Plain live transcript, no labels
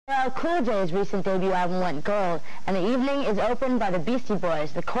Kool J's recent debut album went gold, and the evening is opened by the Beastie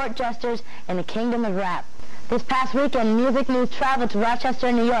Boys, the Court Jesters, and the Kingdom of Rap. This past weekend, Music News traveled to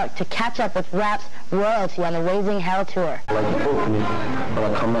Rochester, New York to catch up with rap's royalty on the Raising Hell tour. I like the book me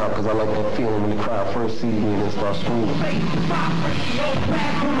when I come out because I like that feeling when the crowd first sees me and then starts screaming.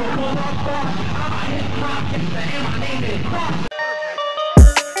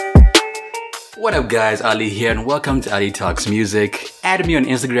 What up guys, Ali here and welcome to Ali Talks Music. Add me on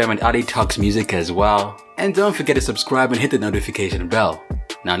Instagram at Ali Talks Music as well. And don't forget to subscribe and hit the notification bell.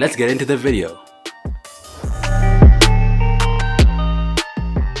 Now let's get into the video.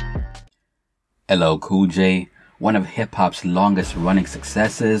 LL Cool J, one of hip-hop's longest running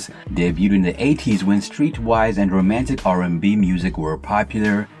successes, debuted in the 80s when streetwise and romantic R&B music were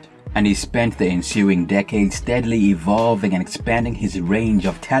popular, and he spent the ensuing decade steadily evolving and expanding his range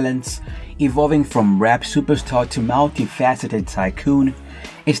of talents, evolving from rap superstar to multifaceted tycoon,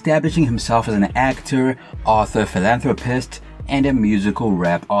 establishing himself as an actor, author, philanthropist, and a musical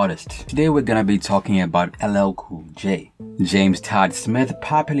rap artist. Today we're gonna be talking about LL Cool J. James Todd Smith,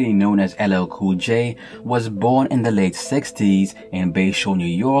 popularly known as LL Cool J, was born in the late 60s in Bayshore, New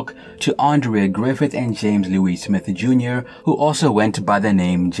York, to Andrea Griffith and James Louis Smith Jr., who also went by the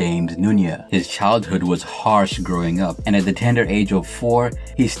name James Nunya. His childhood was harsh growing up, and at the tender age of 4,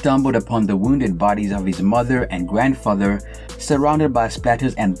 he stumbled upon the wounded bodies of his mother and grandfather, surrounded by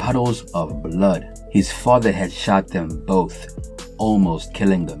splatters and puddles of blood. His father had shot them both, almost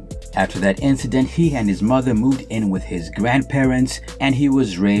killing them. After that incident, he and his mother moved in with his grandparents and he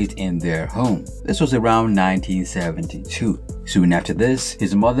was raised in their home. This was around 1972. Soon after this,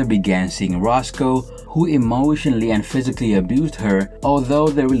 his mother began seeing Roscoe, who emotionally and physically abused her, although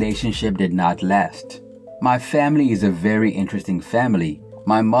the relationship did not last. My family is a very interesting family.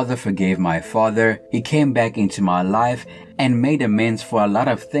 My mother forgave my father, he came back into my life and made amends for a lot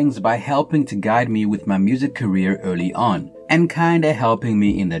of things by helping to guide me with my music career early on, and kinda helping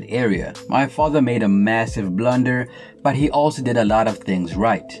me in that area. My father made a massive blunder, but he also did a lot of things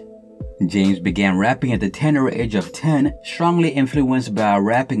right. James began rapping at the tender age of 10, strongly influenced by a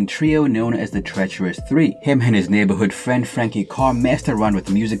rapping trio known as the Treacherous Three. Him and his neighborhood friend Frankie Carr messed around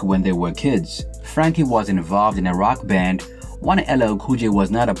with music when they were kids. Frankie was involved in a rock band, one LL Cool J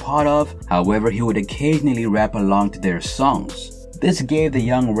was not a part of, however he would occasionally rap along to their songs. This gave the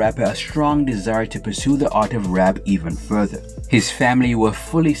young rapper a strong desire to pursue the art of rap even further. His family were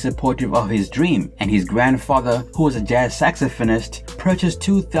fully supportive of his dream, and his grandfather, who was a jazz saxophonist, purchased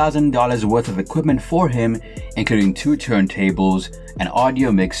 $2,000 worth of equipment for him, including 2 turntables, an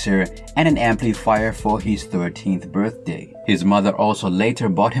audio mixer, and an amplifier for his 13th birthday. His mother also later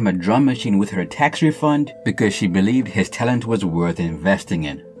bought him a drum machine with her tax refund because she believed his talent was worth investing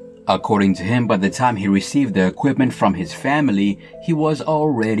in. According to him, by the time he received the equipment from his family, he was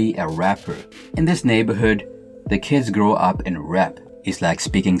already a rapper. In this neighborhood, the kids grow up and rap. It's like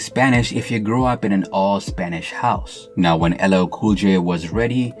speaking Spanish if you grow up in an all-Spanish house. Now when LL Cool J was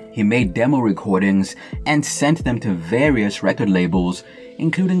ready, he made demo recordings and sent them to various record labels,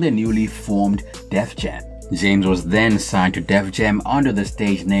 including the newly formed Def Jam. James was then signed to Def Jam under the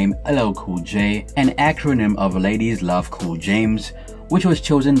stage name LL Cool J, an acronym of Ladies Love Cool James, which was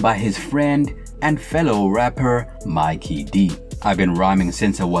chosen by his friend and fellow rapper Mikey D. I've been rhyming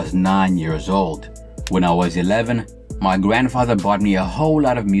since I was 9 years old. When I was 11, my grandfather bought me a whole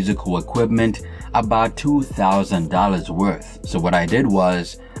lot of musical equipment, about $2,000 worth. So what I did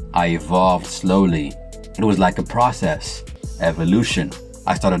was, I evolved slowly. It was like a process, evolution.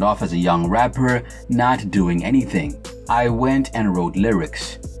 I started off as a young rapper, not doing anything. I went and wrote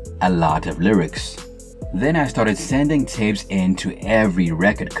lyrics, a lot of lyrics. Then I started sending tapes in to every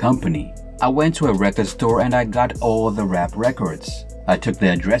record company. I went to a record store and I got all the rap records. I took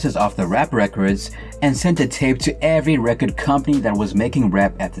the addresses off the rap records and sent a tape to every record company that was making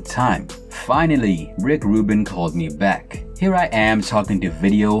rap at the time. Finally, Rick Rubin called me back. Here I am talking to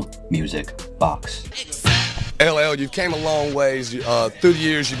Video Music Box. LL, you've came a long ways through the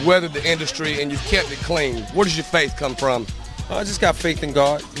years. You've weathered the industry and you've kept it clean. Where does your faith come from? I just got faith in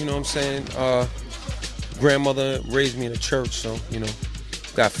God, you know what I'm saying? Grandmother raised me in a church, so, you know,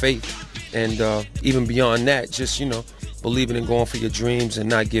 got faith. And even beyond that, just, you know, believing in going for your dreams and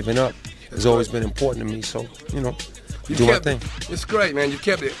not giving up has always been important to me. So, you know, do my thing. It's great, man. You've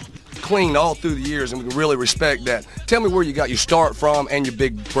kept it clean all through the years, and we can really respect that. Tell me where you got your start from and your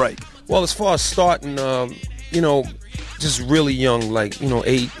big break. Well, as far as starting, you know, just really young, like, you know,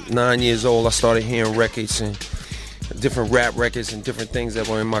 8, 9 years old, I started hearing records and different rap records and different things that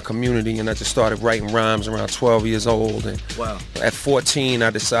were in my community, and I just started writing rhymes around 12 years old. And wow. At 14, I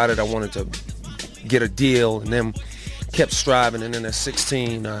decided I wanted to get a deal, and then kept striving, and then at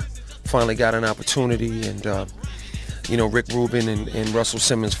 16, I finally got an opportunity, and you know, Rick Rubin and Russell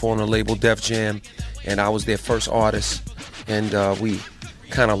Simmons formed a label, Def Jam, and I was their first artist, and we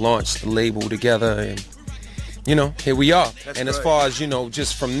kind of launched the label together, and you know, here we are. And as far as, you know,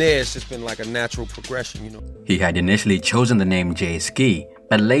 just from there, it's just been like a natural progression, you know. He had initially chosen the name Jay Ski,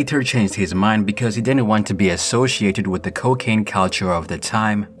 but later changed his mind because he didn't want to be associated with the cocaine culture of the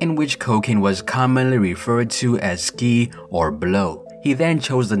time, in which cocaine was commonly referred to as ski or blow. He then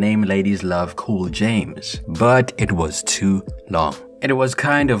chose the name Ladies Love Cool James, but it was too long. It was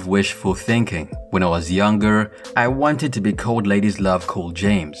kind of wishful thinking. When I was younger, I wanted to be called Ladies Love Cool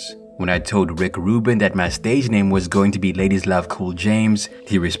James. When I told Rick Rubin that my stage name was going to be Ladies Love Cool James,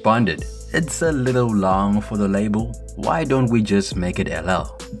 he responded, "It's a little long for the label. Why don't we just make it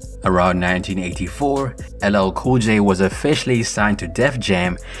LL?" Around 1984, LL Cool J was officially signed to Def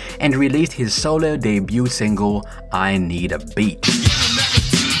Jam and released his solo debut single, I Need a Beat.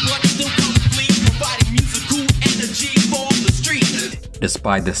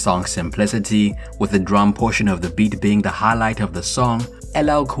 Despite the song's simplicity, with the drum portion of the beat being the highlight of the song,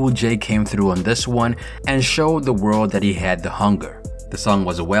 LL Cool J came through on this one and showed the world that he had the hunger. The song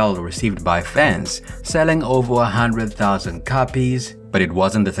was well received by fans, selling over 100,000 copies, but it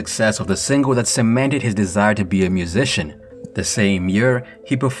wasn't the success of the single that cemented his desire to be a musician. The same year,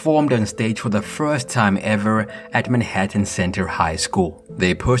 he performed on stage for the first time ever at Manhattan Center High School.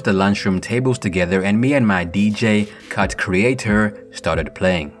 They pushed the lunchroom tables together and me and my DJ, cut creator, started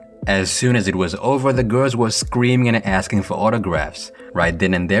playing. As soon as it was over, the girls were screaming and asking for autographs. Right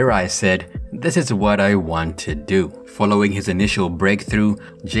then and there I said, "This is what I want to do." Following his initial breakthrough,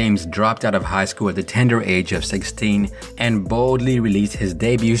 James dropped out of high school at the tender age of 16 and boldly released his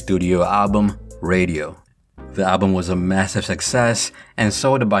debut studio album, Radio. The album was a massive success and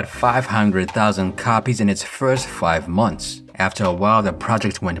sold about 500,000 copies in its first 5 months. After a while, the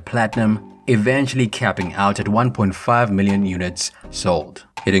project went platinum, eventually capping out at 1.5 million units sold.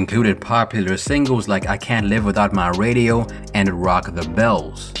 It included popular singles like I Can't Live Without My Radio and Rock the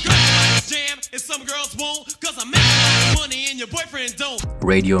Bells.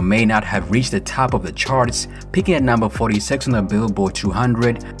 Radio may not have reached the top of the charts, peaking at number 46 on the Billboard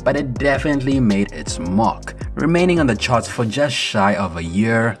 200, but it definitely made its mark, remaining on the charts for just shy of a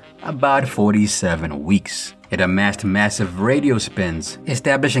year, about 47 weeks. It amassed massive radio spins,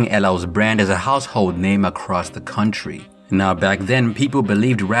 establishing LL's brand as a household name across the country. Now back then, people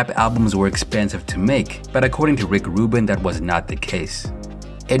believed rap albums were expensive to make, but according to Rick Rubin, that was not the case.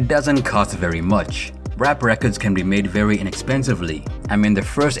 It doesn't cost very much. Rap records can be made very inexpensively. I mean, the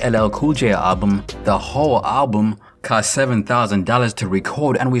first LL Cool J album, the whole album, cost $7,000 to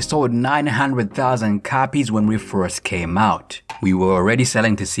record and we sold 900,000 copies when we first came out. We were already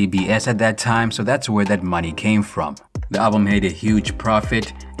selling to CBS at that time, so that's where that money came from. The album made a huge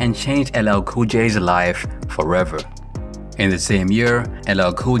profit and changed LL Cool J's life forever. In the same year,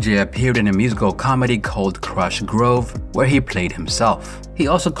 LL Cool J appeared in a musical comedy called Crush Grove, where he played himself. He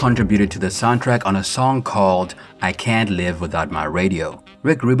also contributed to the soundtrack on a song called I Can't Live Without My Radio.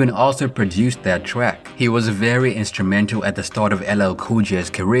 Rick Rubin also produced that track. He was very instrumental at the start of LL Cool J's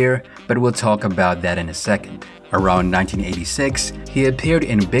career, but we'll talk about that in a second. Around 1986, he appeared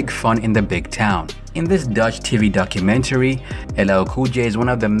in Big Fun in the Big Town. In this Dutch TV documentary, LL Cool J is one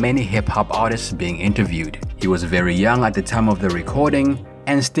of the many hip-hop artists being interviewed. He was very young at the time of the recording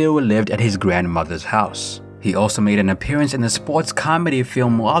and still lived at his grandmother's house. He also made an appearance in the sports comedy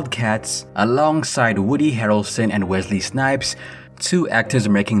film Wildcats alongside Woody Harrelson and Wesley Snipes, two actors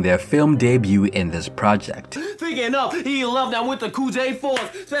making their film debut in this project. Thinking up, he loved that with the Cool J force,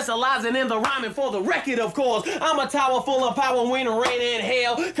 specializing in the rhyming for the record, of course. I'm a tower full of power when rain and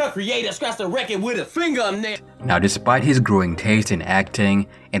hail. Could creator scratch the record with a fingernail. Now, despite his growing taste in acting,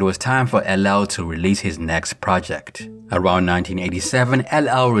 it was time for LL to release his next project. Around 1987,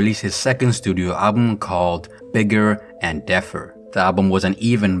 LL released his second studio album called Bigger and Deafer. The album was an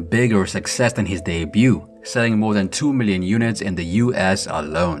even bigger success than his debut, selling more than 2 million units in the US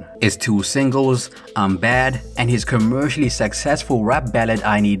alone. His two singles, I'm Bad and his commercially successful rap ballad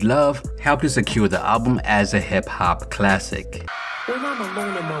I Need Love, helped to secure the album as a hip-hop classic. When I'm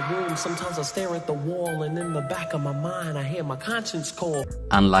alone in my room, sometimes I stare at the wall and in the back of my mind I hear my conscience call.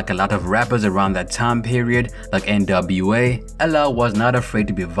 Unlike a lot of rappers around that time period, like NWA, LL was not afraid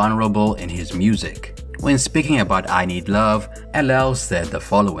to be vulnerable in his music. When speaking about I Need Love, LL said the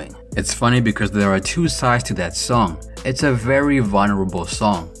following. It's funny because there are two sides to that song. It's a very vulnerable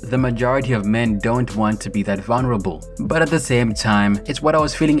song. The majority of men don't want to be that vulnerable. But at the same time, it's what I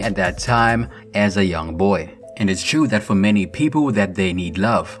was feeling at that time as a young boy. And it's true that for many people that they need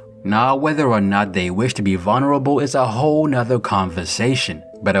love. Now, whether or not they wish to be vulnerable is a whole nother conversation,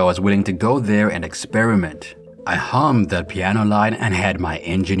 but I was willing to go there and experiment. I hummed that piano line and had my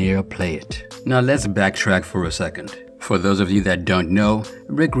engineer play it. Now let's backtrack for a second. For those of you that don't know,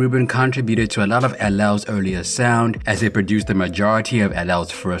 Rick Rubin contributed to a lot of LL's earlier sound as he produced the majority of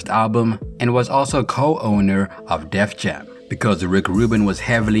LL's first album and was also co-owner of Def Jam. Because Rick Rubin was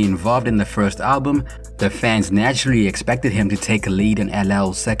heavily involved in the first album, the fans naturally expected him to take a lead on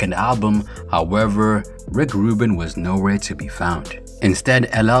LL's second album. However, Rick Rubin was nowhere to be found. Instead,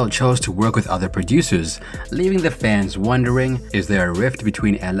 LL chose to work with other producers, leaving the fans wondering, is there a rift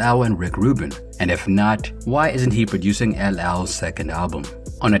between LL and Rick Rubin? And if not, why isn't he producing LL's second album?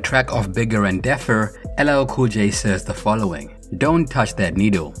 On a track off Bigger and Deffer, LL Cool J says the following: "Don't touch that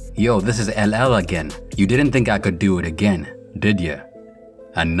needle. Yo, this is LL again. You didn't think I could do it again, did ya?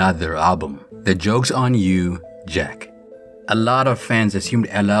 Another album. The joke's on you, Jack." A lot of fans assumed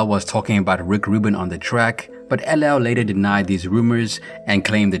LL was talking about Rick Rubin on the track, but LL later denied these rumors and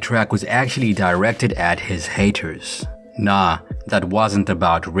claimed the track was actually directed at his haters. Nah, that wasn't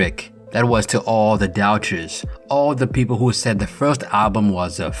about Rick. That was to all the doubters, all the people who said the first album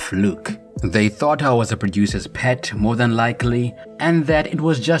was a fluke. They thought I was a producer's pet, more than likely, and that it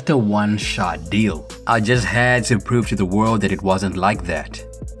was just a one-shot deal. I just had to prove to the world that it wasn't like that.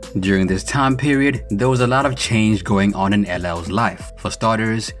 During this time period, there was a lot of change going on in LL's life. For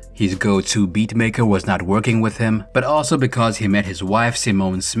starters, his go-to beatmaker was not working with him, but also because he met his wife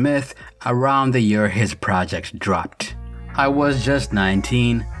Simone Smith around the year his project dropped. I was just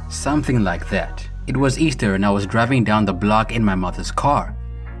 19, something like that. It was Easter and I was driving down the block in my mother's car.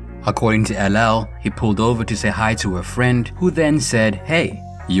 According to LL, he pulled over to say hi to a friend who then said, "Hey,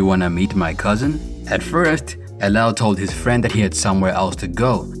 you wanna meet my cousin?" At first, LL told his friend that he had somewhere else to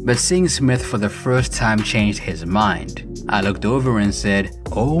go, but seeing Smith for the first time changed his mind. I looked over and said,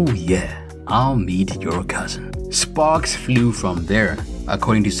 "Oh yeah, I'll meet your cousin." Sparks flew from there.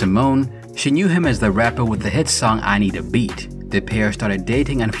 According to Simone, she knew him as the rapper with the hit song I Need a Beat. The pair started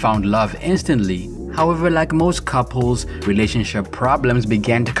dating and found love instantly. However, like most couples, relationship problems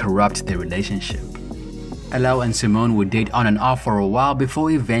began to corrupt their relationship. LL and Simone would date on and off for a while before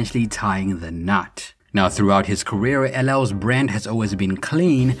eventually tying the knot. Now, throughout his career, LL's brand has always been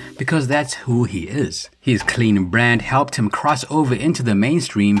clean because that's who he is. His clean brand helped him cross over into the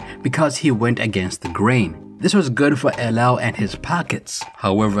mainstream because he went against the grain. This was good for LL and his pockets.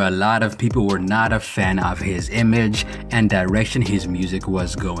 However, a lot of people were not a fan of his image and direction his music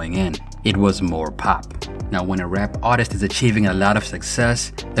was going in. It was more pop. Now, when a rap artist is achieving a lot of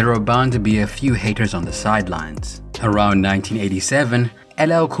success, there are bound to be a few haters on the sidelines. Around 1987,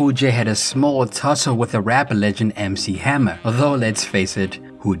 LL Cool J had a small tussle with the rap legend MC Hammer, although let's face it,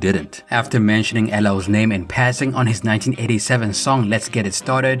 who didn't? After mentioning LL's name in passing on his 1987 song Let's Get It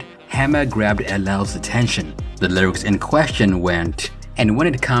Started, Hammer grabbed LL's attention. The lyrics in question went, "And when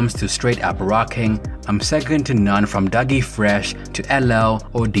it comes to straight up rocking, I'm second to none from Dougie Fresh to LL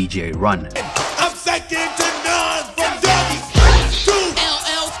or DJ Run." I'm second to none from Dougie Fresh to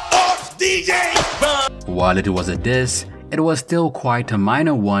LL or DJ Run. While it was a diss, it was still quite a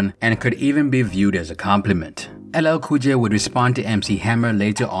minor one and could even be viewed as a compliment. LL Cool J would respond to MC Hammer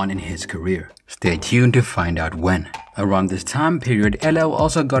later on in his career. Stay tuned to find out when. Around this time period, LL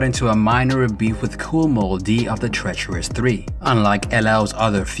also got into a minor beef with Kool Moe Dee of the Treacherous 3. Unlike LL's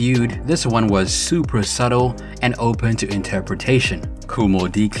other feud, this one was super subtle and open to interpretation. Kool Moe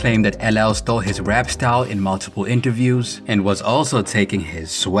Dee claimed that LL stole his rap style in multiple interviews and was also taking his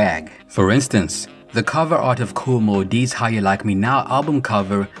swag. For instance, the cover art of Kool Moe Dee's How You Like Me Now album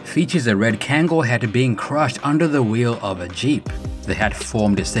cover features a red Kangol hat being crushed under the wheel of a Jeep. The hat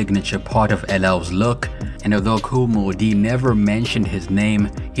formed a signature part of LL's look, and although Kool Moe Dee never mentioned his name,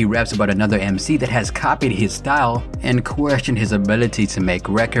 he raps about another MC that has copied his style and questioned his ability to make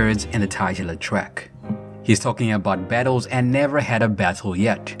records in the title of the track. He's talking about battles and never had a battle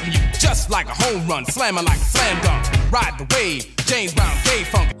yet. Just like a home run, slamming like a slam dunk, ride the wave, James Brown, gay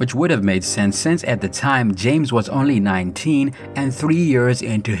funk. Which would have made sense since at the time James was only 19 and 3 years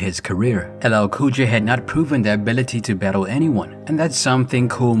into his career. LL Cool J had not proven the ability to battle anyone, and that's something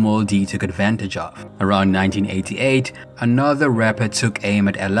Kool Moe Dee took advantage of. Around 1988, another rapper took aim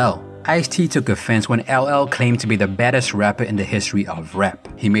at LL. Ice-T took offense when LL claimed to be the baddest rapper in the history of rap.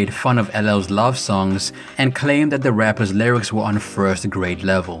 He made fun of LL's love songs and claimed that the rapper's lyrics were on first grade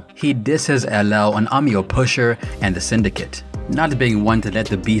level. He disses LL on I'm Your Pusher and The Syndicate. Not being one to let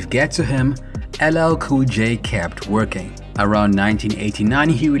the beef get to him, LL Cool J kept working. Around 1989,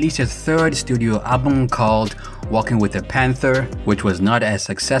 he released his third studio album called Walking with the Panther, which was not as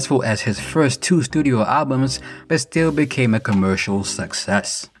successful as his first two studio albums, but still became a commercial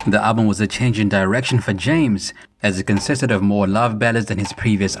success. The album was a change in direction for James, as it consisted of more love ballads than his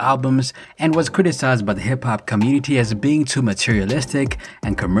previous albums and was criticized by the hip-hop community as being too materialistic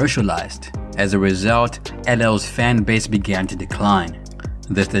and commercialized. As a result, LL's fan base began to decline.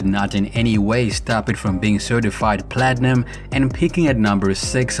 This did not in any way stop it from being certified platinum and peaking at number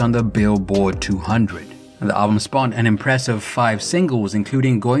 6 on the Billboard 200. The album spawned an impressive 5 singles,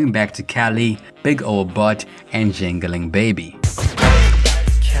 including Going Back to Cali, Big Ol' Butt, and Jingling Baby.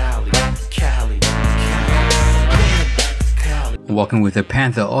 Walking with the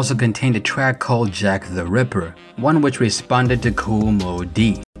Panther also contained a track called Jack the Ripper, one which responded to Kool Moe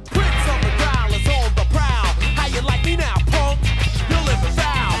Dee.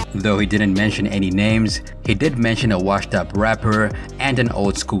 Though he didn't mention any names, he did mention a washed-up rapper and an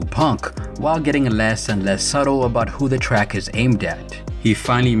old-school punk, while getting less and less subtle about who the track is aimed at. He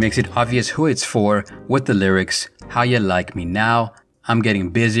finally makes it obvious who it's for with the lyrics, "How you like me now? I'm getting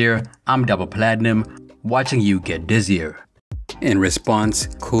busier, I'm double platinum, watching you get dizzier." In response,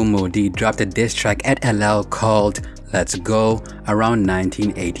 Kool Moe Dee dropped a diss track at LL called Let's Go around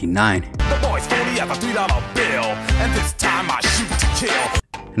 1989. The boys phone me at a $3 bill, and this time I shoot to kill.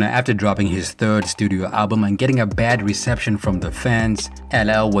 Now, after dropping his third studio album and getting a bad reception from the fans,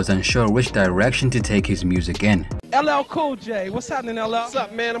 LL was unsure which direction to take his music in. LL Cool J, what's happening, LL? What's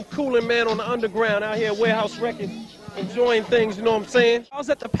up, man? I'm cooling, man, on the underground out here at Warehouse Records, enjoying things, you know what I'm saying? I was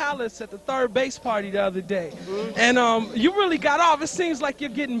at the Palace at the third base party the other day, and you really got off. It seems like you're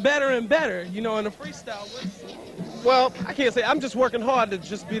getting better and better, you know, in the freestyle. Well, I can't say. I'm just working hard to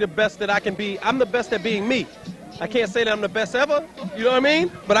just be the best that I can be. I'm the best at being me. I can't say that I'm the best ever, you know what I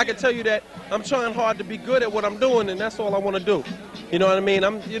mean? But I can tell you that I'm trying hard to be good at what I'm doing, and that's all I want to do. You know what I mean?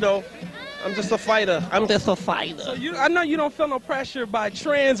 I'm just a fighter. I'm just a fighter. So I know you don't feel no pressure by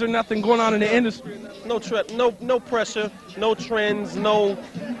trends or nothing going on in the industry. No pressure, no trends,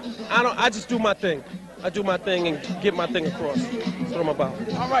 I just do my thing. I do my thing and get my thing across. That's what I'm about.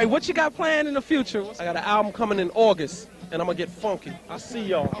 All right, what you got planned in the future? I got an album coming in August, and I'm gonna get funky. I'll see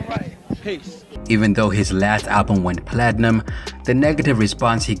y'all. All right. Peace. Even though his last album went platinum, the negative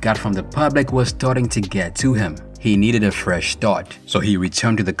response he got from the public was starting to get to him. He needed a fresh start, so he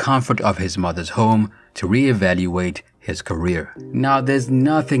returned to the comfort of his mother's home to reevaluate his career. Now, there's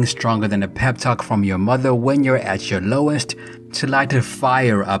nothing stronger than a pep talk from your mother when you're at your lowest to light a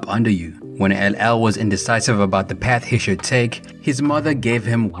fire up under you. When LL was indecisive about the path he should take, his mother gave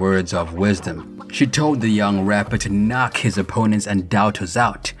him words of wisdom. She told the young rapper to knock his opponents and doubters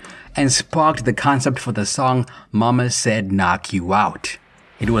out, and sparked the concept for the song Mama Said Knock You Out.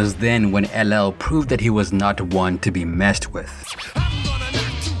 It was then when LL proved that he was not one to be messed with.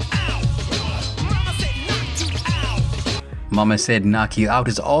 Mama Said Knock You Out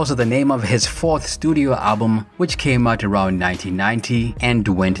is also the name of his fourth studio album, which came out around 1990 and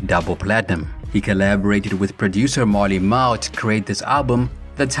went double platinum. He collaborated with producer Marley Marl to create this album,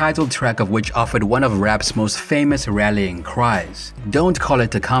 the title track of which offered one of rap's most famous rallying cries, "Don't call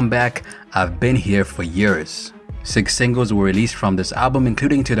it a comeback, I've been here for years." 6 singles were released from this album,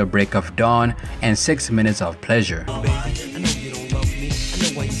 including To the Break of Dawn and 6 Minutes of Pleasure.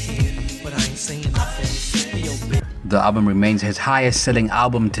 The album remains his highest selling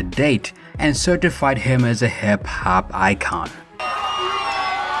album to date and certified him as a hip-hop icon.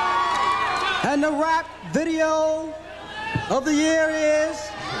 And the rap video of the year is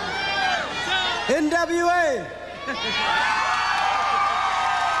NWA.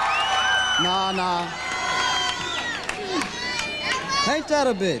 Nah. Ain't that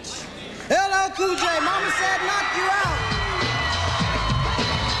a bitch? LL Cool J, Mama Said Knock You Out.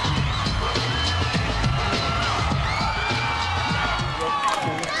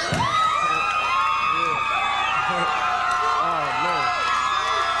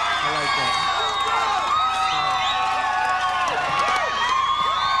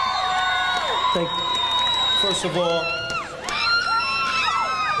 First of all,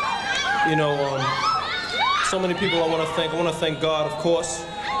 you know, so many people I want to thank. I want to thank God, of course.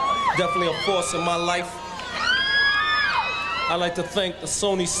 Definitely a force in my life. I'd like to thank the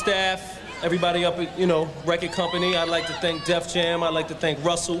Sony staff, everybody up at, record company. I'd like to thank Def Jam. I'd like to thank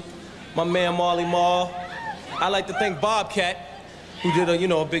Russell, my man Marley Marl. I'd like to thank Bobcat, who did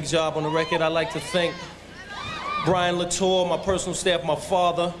a big job on the record. I'd like to thank Brian Latour, my personal staff, my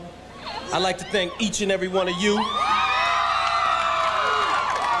father. I'd like to thank each and every one of you.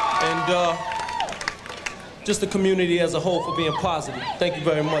 And just the community as a whole for being positive. Thank you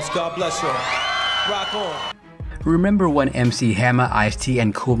very much. God bless you all. Rock on. Remember when MC Hammer, Ice-T,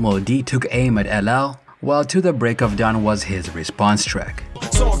 and Kool Moe Dee took aim at LL? Well, To the Break of Dawn was his response track.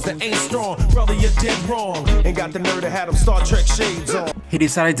 Songs that ain't strong, brother, you're dead wrong. Ain't got the nerve to have them Star Trek shades on. He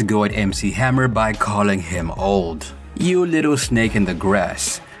decided to go at MC Hammer by calling him old. You little snake in the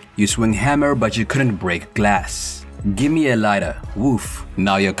grass. You swing hammer, but you couldn't break glass. Give me a lighter, woof.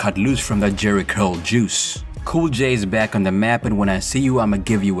 Now you're cut loose from that Jerry curl juice. Cool J's back on the map, and when I see you, I'ma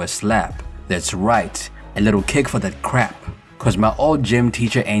give you a slap. That's right, a little kick for that crap. Cause my old gym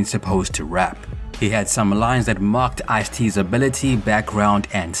teacher ain't supposed to rap. He had some lines that mocked Ice-T's ability, background,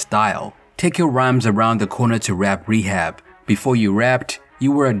 and style. Take your rhymes around the corner to rap rehab. Before you rapped,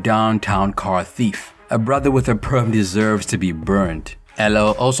 you were a downtown car thief. A brother with a perm deserves to be burned.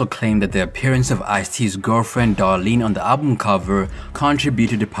 LL also claimed that the appearance of Ice-T's girlfriend Darlene on the album cover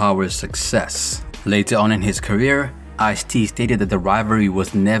contributed to Power's success. Later on in his career, Ice-T stated that the rivalry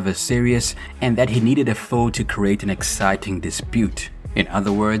was never serious and that he needed a foe to create an exciting dispute. In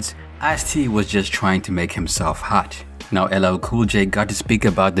other words, Ice-T was just trying to make himself hot. Now LL Cool J got to speak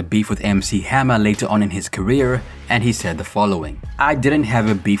about the beef with MC Hammer later on in his career, and he said the following. I didn't have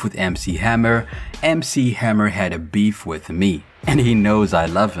a beef with MC Hammer. MC Hammer had a beef with me, and he knows I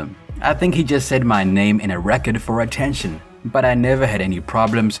love him. I think he just said my name in a record for attention, but I never had any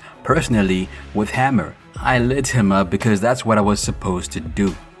problems personally with Hammer. I lit him up because that's what I was supposed to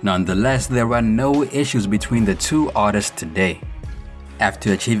do. Nonetheless, there are no issues between the two artists today.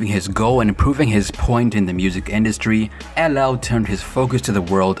 After achieving his goal and proving his point in the music industry, LL turned his focus to the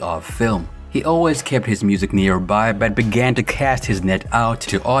world of film. He always kept his music nearby but began to cast his net out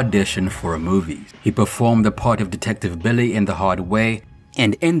to audition for movies. He performed the part of Detective Billy in The Hard Way,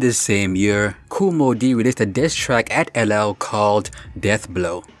 and in this same year, Kool Moe Dee released a diss track at LL called Death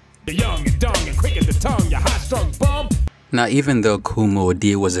Blow. Young and dumb and quick as the tongue, you high-strung bum. Now, even though Kool Moe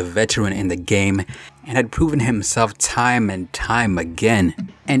Dee was a veteran in the game and had proven himself time and time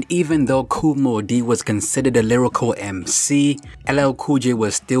again, and even though Kool Moe Dee was considered a lyrical MC, LL Cool J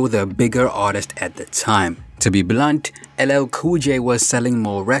was still the bigger artist at the time. To be blunt, LL Cool J was selling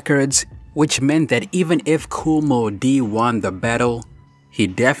more records, which meant that even if Kool Moe Dee won the battle, he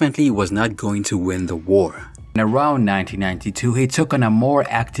definitely was not going to win the war. And around 1992, he took on a more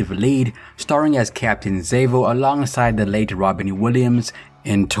active lead, starring as Captain Zavo alongside the late Robin Williams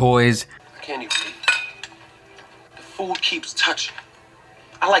in Toys. Can't even eat. The food keeps touching.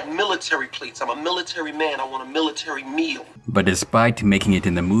 I like military plates. I'm a military man. I want a military meal. But despite making it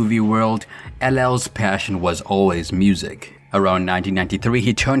in the movie world, LL's passion was always music. Around 1993,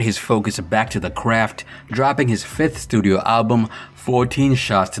 he turned his focus back to the craft, dropping his 5th studio album, 14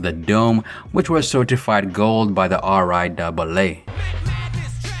 Shots to the Dome, which was certified gold by the RIAA.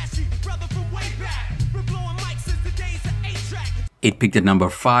 It peaked at number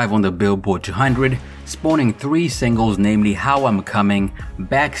 5 on the Billboard 200, spawning 3 singles, namely How I'm Coming,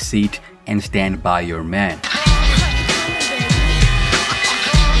 Backseat, and Stand By Your Man.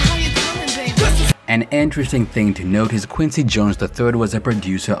 An interesting thing to note is Quincy Jones III was a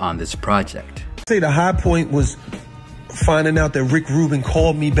producer on this project. I'd say the high point was finding out that Rick Rubin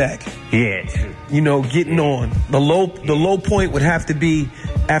called me back. Yeah. You know, getting on. The low point would have to be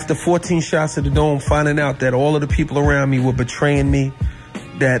after 14 Shots to the Dome, finding out that all of the people around me were betraying me,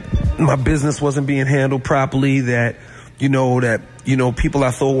 that my business wasn't being handled properly, that people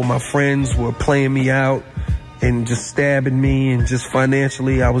I thought were my friends were playing me out and just stabbing me, and just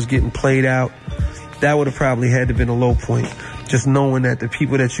financially I was getting played out. That would have probably had to been a low point. Just knowing that the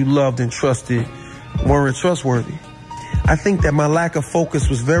people that you loved and trusted weren't trustworthy. I think that my lack of focus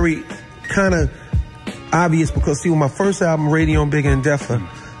was very kind of obvious because, see, with my first album, Radio and Bigger and Deffer,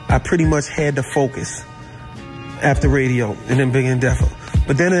 I pretty much had to focus after Radio and then Bigger and Deffer.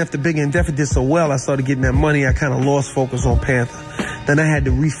 But then after Bigger and Deffer did so well, I started getting that money, I kind of lost focus on Panther. Then I had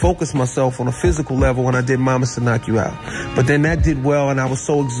to refocus myself on a physical level when I did Mamas to Knock You Out. But then that did well, and I was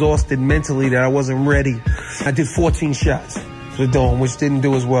so exhausted mentally that I wasn't ready. I did 14 Shots to the Dome, which didn't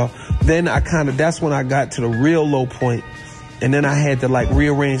do as well. Then that's when I got to the real low point. And then I had to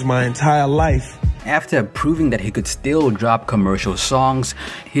rearrange my entire life. After proving that he could still drop commercial songs,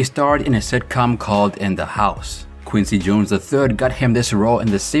 he starred in a sitcom called In the House. Quincy Jones III got him this role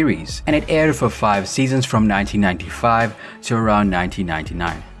in the series, and it aired for 5 seasons from 1995 to around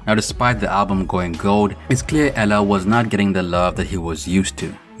 1999. Now, despite the album going gold, it's clear LL was not getting the love that he was used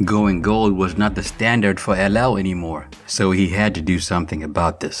to. Going gold was not the standard for LL anymore, so he had to do something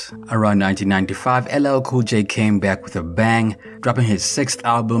about this. Around 1995, LL Cool J came back with a bang, dropping his 6th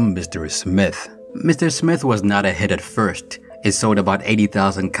album, Mr. Smith. Mr. Smith was not a hit at first. It sold about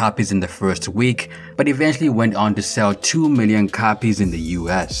 80,000 copies in the first week, but eventually went on to sell 2 million copies in the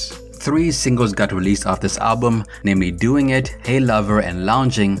US. 3 singles got released off this album, namely Doing It, Hey Lover, and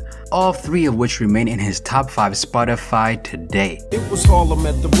Lounging, all 3 of which remain in his top 5 Spotify today. It was Harlem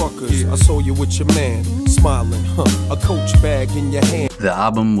at the Ruckers. I saw you with your man, smiling, a Coach bag in your hand. The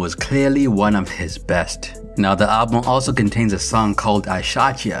album was clearly one of his best. Now the album also contains a song called I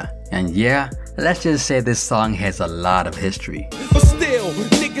Shot Ya, and yeah, let's just say this song has a lot of history. But still,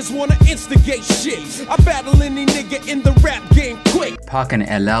 niggas wanna instigate shit. I battle any nigga in the rap game quick. Pac and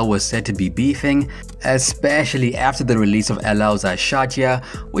LL was said to be beefing, especially after the release of LL's I Shot Ya,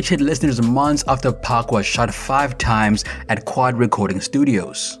 which hit listeners months after Pac was shot 5 times at Quad Recording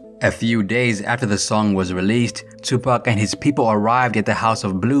Studios. A few days after the song was released, Tupac and his people arrived at the House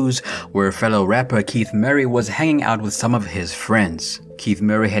of Blues, where fellow rapper Keith Murray was hanging out with some of his friends. Keith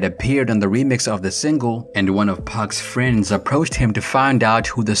Murray had appeared on the remix of the single, and one of Pac's friends approached him to find out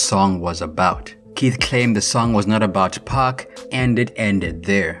who the song was about. Keith claimed the song was not about Pac, and it ended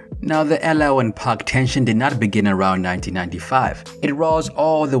there. Now, the LL and Pac tension did not begin around 1995. It rolls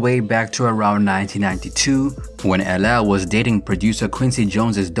all the way back to around 1992, when LL was dating producer Quincy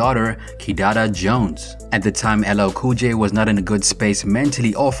Jones' daughter, Kidada Jones. At the time, LL Cool J was not in a good space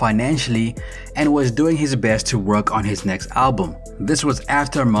mentally or financially, and was doing his best to work on his next album. This was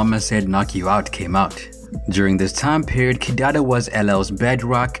after Mama Said Knock You Out came out. During this time period, Kidada was LL's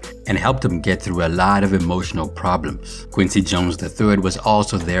bedrock and helped him get through a lot of emotional problems. Quincy Jones III was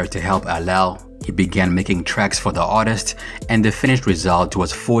also there to help LL. He began making tracks for the artist, and the finished result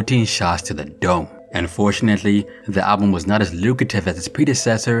was 14 Shots to the Dome. Unfortunately, the album was not as lucrative as its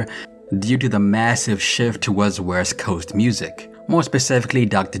predecessor due to the massive shift towards West Coast music. More specifically,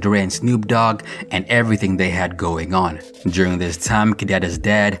 Dr. Dre and Snoop Dogg and everything they had going on. During this time, Kidada's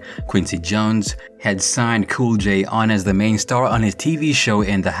dad, Quincy Jones, had signed Cool J on as the main star on his TV show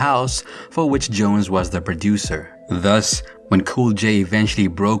In the House, for which Jones was the producer. Thus, when Cool J eventually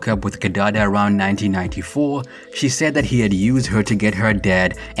broke up with Kidada around 1994, she said that he had used her to get her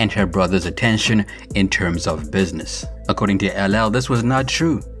dad and her brother's attention in terms of business. According to LL, this was not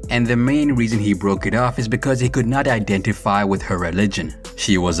true, and the main reason he broke it off is because he could not identify with her religion.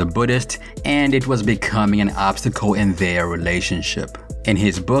 She was a Buddhist, and it was becoming an obstacle in their relationship. In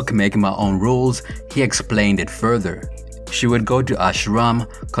his book, Making My Own Rules, he explained it further. She would go to ashram,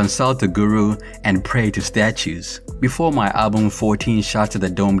 consult the guru, and pray to statues. Before my album 14 Shots to the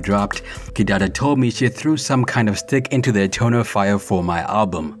Dome dropped, Kidada told me she threw some kind of stick into the eternal fire for my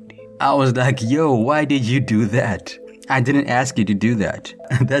album. I was like, yo, why did you do that? I didn't ask you to do that.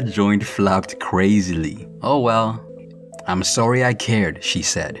 That joint flopped crazily. Oh well. I'm sorry I cared, she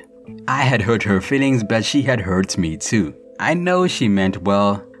said. I had hurt her feelings, but she had hurt me too. I know she meant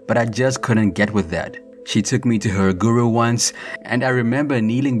well, but I just couldn't get with that. She took me to her guru once, and I remember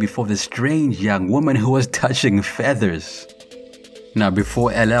kneeling before the strange young woman who was touching feathers. Now,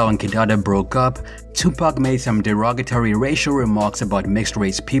 before LL and Kidada broke up, Tupac made some derogatory racial remarks about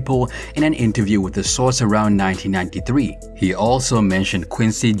mixed-race people in an interview with The Source around 1993. He also mentioned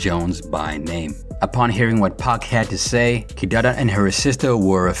Quincy Jones by name. Upon hearing what Pac had to say, Kidada and her sister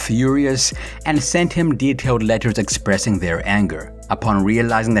were furious and sent him detailed letters expressing their anger. Upon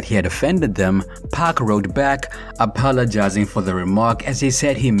realizing that he had offended them, Pac wrote back, apologizing for the remark as he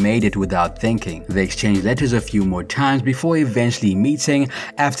said he made it without thinking. They exchanged letters a few more times before eventually meeting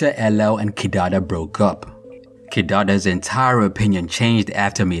after LL and Kidada broke up. Kidada's entire opinion changed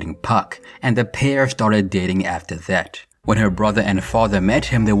after meeting Pac, and the pair started dating after that. When her brother and father met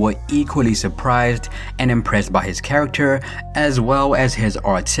him, they were equally surprised and impressed by his character, as well as his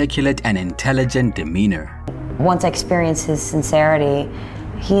articulate and intelligent demeanor. Once I experienced his sincerity,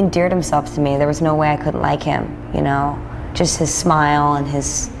 he endeared himself to me. There was no way I couldn't like him, you know? Just his smile and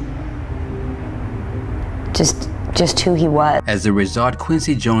his... just who he was. As a result,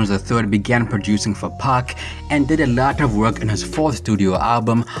 Quincy Jones III began producing for Pac and did a lot of work on his 4th studio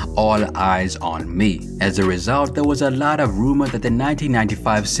album, All Eyes on Me. As a result, there was a lot of rumor that the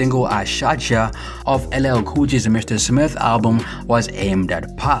 1995 single I Shot Ya of LL Cool J's Mr. Smith album was aimed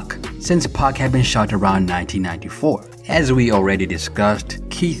at Pac, since Pac had been shot around 1994. As we already discussed,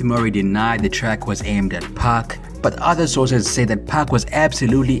 Keith Murray denied the track was aimed at Pac, but other sources say that Pac was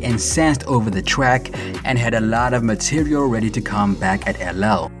absolutely incensed over the track and had a lot of material ready to come back at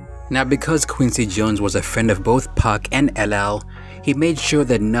LL. Now, because Quincy Jones was a friend of both Pac and LL, he made sure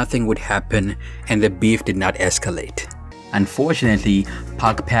that nothing would happen and the beef did not escalate. Unfortunately,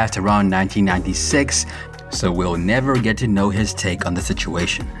 Pac passed around 1996, so we'll never get to know his take on the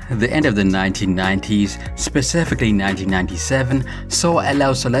situation. The end of the 1990s, specifically 1997, saw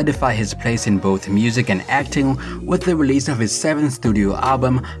LL solidify his place in both music and acting with the release of his 7th studio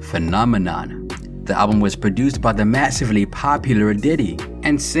album, Phenomenon. The The album was produced by the massively popular Diddy,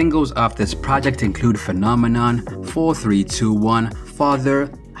 and singles off this project include Phenomenon, 4321, Father,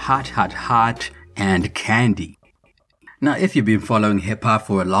 Hot Hot Hot, and Candy. Now, if you've been following hip-hop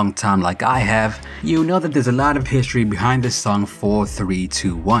for a long time like I have, you know that there's a lot of history behind the song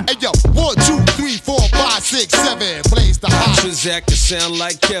 4321. Hey yo, 1, 2, 3, 4, 5, 6, 7, plays the hot. Transact to sound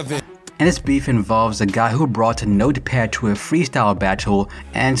like Kevin. And this beef involves a guy who brought a notepad to a freestyle battle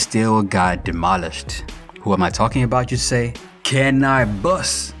and still got demolished. Who am I talking about, you say? Can I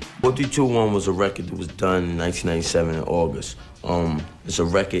Bust? 4321 was a record that was done in 1997 in August. It's a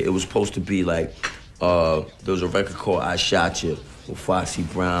record, it was supposed to be like, there was a record called I Shot You with Foxy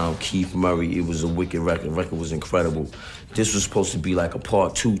Brown, Keith Murray. It was a wicked record. The record was incredible. This was supposed to be like a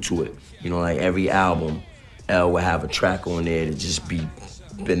part 2 to it. You know, like every album, L would have a track on there to just be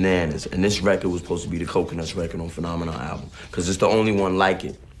bananas. And this record was supposed to be the Coconuts record on Phenomenon album, because it's the only one like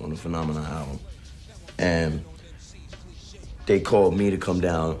it on the Phenomenon album. And they called me to come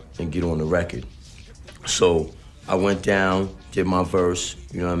down and get on the record. So I went down, did my verse,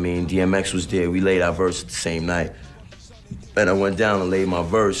 you know what I mean? DMX was there, we laid our verse the same night. And I went down and laid my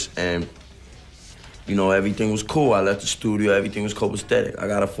verse, and you know, everything was cool. I left the studio, everything was copacetic. I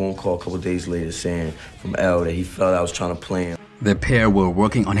got a phone call a couple days later saying from L that he felt I was trying to play him. The pair were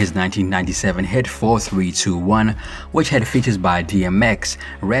working on his 1997 hit 4321, which had features by DMX,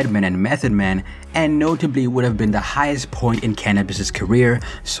 Redman, and Method Man, and notably would have been the highest point in Cannabis's career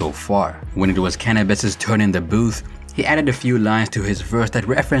so far. When it was Cannabis's turn in the booth, he added a few lines to his verse that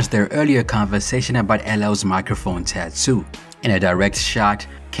referenced their earlier conversation about LL's microphone tattoo. In a direct shot,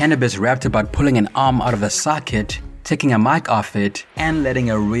 Cannabis rapped about pulling an arm out of the socket, taking a mic off it, and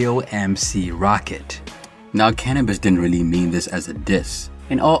letting a real MC rock it. Now, Cannabis didn't really mean this as a diss.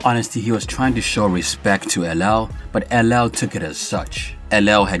 In all honesty, he was trying to show respect to LL, but LL took it as such.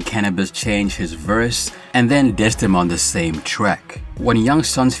 LL had Cannabis change his verse and then dissed him on the same track. When young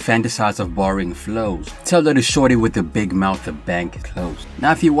sons fantasize of borrowing flows, tell little shorty with the big mouth the bank closed.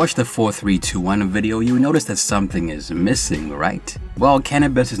 Now, if you watch the 4321 video, you notice that something is missing, right? Well,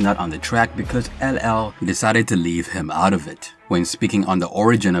 Cannabis is not on the track because LL decided to leave him out of it. When speaking on the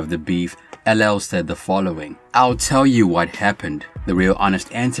origin of the beef, LL said the following: "I'll tell you what happened. The real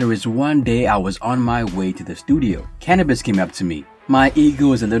honest answer is one day I was on my way to the studio. Cannabis came up to me. My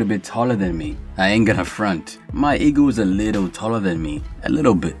ego is a little bit taller than me. I ain't gonna front. My ego is a little taller than me. A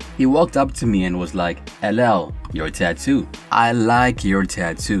little bit. He walked up to me and was like, LL, your tattoo. I like your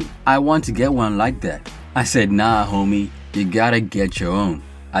tattoo. I want to get one like that. I said, nah, homie, you gotta get your own.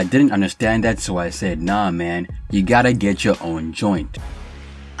 I didn't understand that, so I said, nah, man, you gotta get your own joint.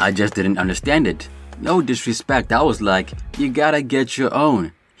 I just didn't understand it. No disrespect. I was like, you gotta get your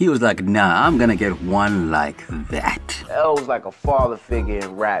own. He was like, nah, I'm gonna get one like that. L was like a father figure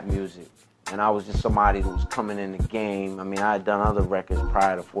in rap music. And I was just somebody who was coming in the game. I mean, I had done other records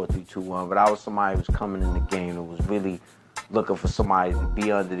prior to 4321, but I was somebody who was coming in the game that was really looking for somebody to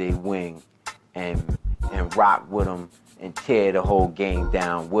be under their wing and rock with them and tear the whole game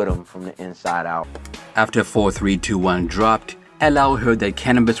down with them from the inside out. After 4321 dropped, LL heard that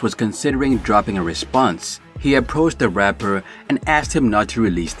Cannabis was considering dropping a response. He approached the rapper and asked him not to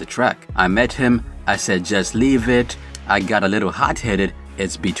release the track. I met him, I said just leave it, I got a little hot-headed,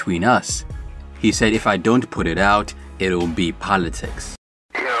 it's between us. He said if I don't put it out, it'll be politics.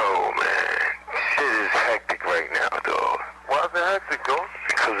 Yo man, shit is hectic right now, dog. Why is it hectic, dog?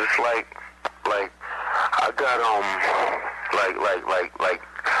 Because it's like, I got,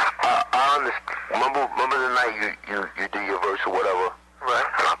 I understand. Remember the night you did your verse or whatever? Right.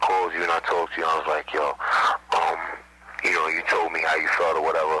 And I called you and I talked to you, I was like, yo, you know, you told me how you felt or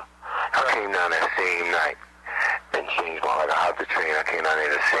whatever. I came down that same night and changed my, like, I hopped the train, I came down there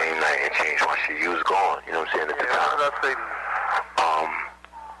the same night and changed my shit. You was gone, you know what I'm saying, at the time. What did I say to you?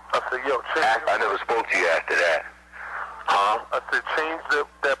 I said, yo, change. I never spoke to you after that. Huh? I said, change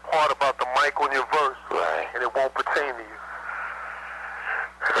that part about the mic on your verse. Right. And it won't pertain to you.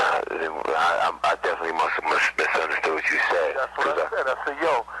 I definitely must have misunderstood what you said. That's what I said. I said,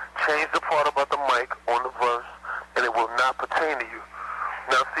 yo, change the part about the mic on the verse, and it will not pertain to you.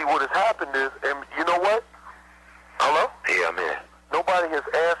 Now, see, what has happened is, and you know what? Hello? Yeah, I'm here. Nobody has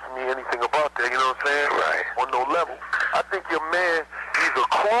asked me anything about that, you know what I'm saying? Right. On no level. I think your man, either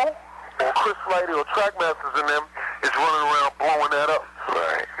Kool or Chris Lighty or Trackmasters in them, is running around blowing that up.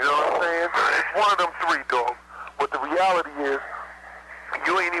 Right. You know what I'm saying? Right. It's one of them three, dog. But the reality is,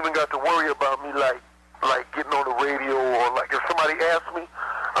 you ain't even got to worry about me like getting on the radio or like if somebody asks me,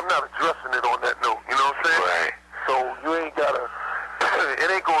 I'm not addressing it on that note. You know what I'm saying? Right. So you ain't gotta.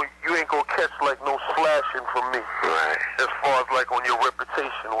 You ain't gonna catch like no slashing from me. Right. As far as like on your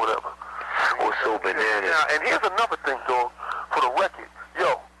reputation or whatever. What's so bananas? Now, and here's another thing, dog, for the record.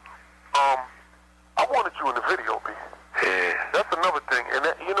 Yo, I wanted you in the video, B. Yeah. That's another thing, and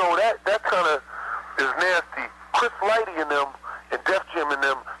that, you know, that kind of is nasty. Chris Lighty and them, and Def Jam and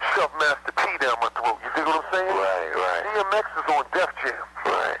them, shoved Master P down my throat. You dig what I'm saying? Right, right. DMX is on Def Jam.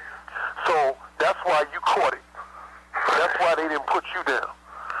 Right. So that's why you caught it. That's why they didn't put you down.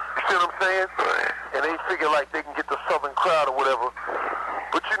 You see what I'm saying? Right. And they figure like they can get the southern crowd or whatever.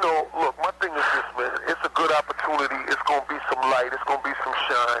 But you know, look, my thing is this, man. It's a good opportunity. It's going to be some light. It's going to be some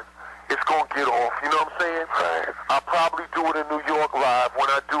shine. It's going to get off. You know what I'm saying? Right. I'll probably do it in New York live. When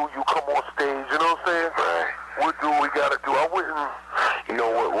I do, you come on stage. You know what I'm saying? Right. We'll do what we got to do. I wouldn't... You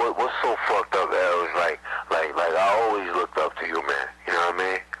know what's so fucked up, L, is like I always looked up to you, man. You know what I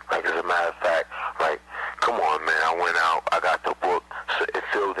mean? Like, as a matter of fact, like, come on, man. I went out. I got the book. So it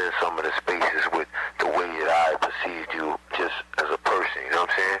filled in some of the spaces with the way that I perceived you just as a person. You know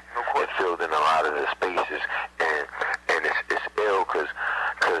what I'm saying? It filled in a lot of the spaces, and it's ill because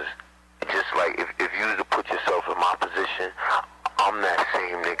just like if you was to put yourself in my position, I'm that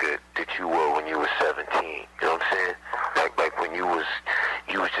same nigga that you were when you were 17. You know what I'm saying? Like when you was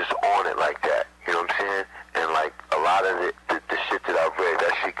just on it like that. You know what I'm saying? And like a lot of the shit that I've read,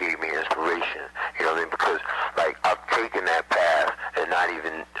 that shit gave me inspiration. You know what I mean? Because like I've taken that path and I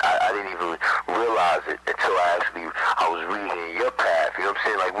didn't even realize it until I was reading your path. You know what I'm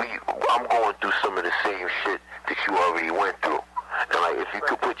saying? Like I'm going through some of the same shit that you already went through. And like if you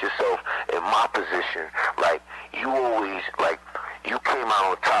could put yourself in my position, like you always like you came out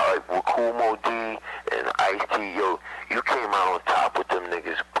on top, like with Kool Moe Dee and Ice-T, yo, you came out on top with them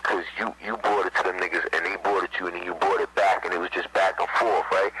niggas because you brought it to them niggas and they brought it to you and then you brought it back and it was just back and forth,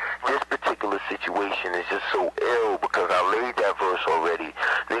 right? This particular situation is just so ill because I laid that verse already.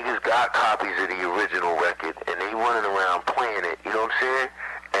 Niggas got copies of the original record and they running around playing it, you know what I'm saying?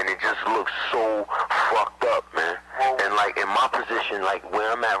 And it just looks so fucked up, man. And like in my position, like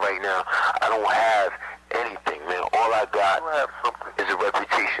where I'm at right now, I don't have anything, man. All I got is a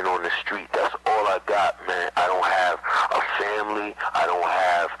reputation on the street. That's all I got, man. I don't have a family. I don't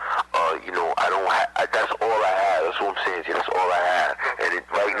have, that's all I have. That's what I'm saying to you. That's all I have. And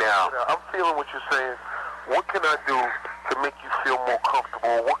right now, I'm feeling what you're saying. What can I do to make you feel more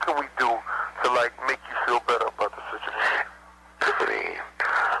comfortable? What can we do to like make you feel better about the situation?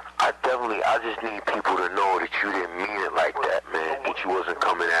 I just need people to know that you didn't mean it like that, man. That you wasn't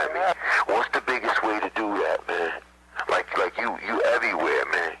coming at me. What's the biggest way to do that, man? Like you everywhere,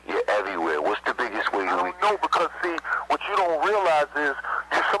 man. You're everywhere. What's the biggest way? I don't know, because see, what you don't realize is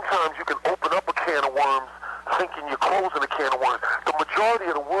sometimes you can open up a can of worms thinking you're closing a can of worms. The majority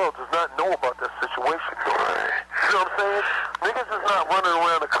of the world does not know about that situation. You know what I'm saying? Niggas is not running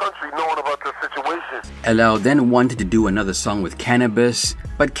around the country knowing about that situation. LL then wanted to do another song with Cannabis,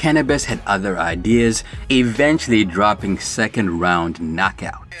 but Cannabis had other ideas, eventually dropping Second Round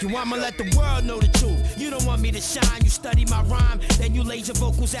Knockout. You want me to let the world know the truth. You don't want me to shine. You study my rhyme, then you laser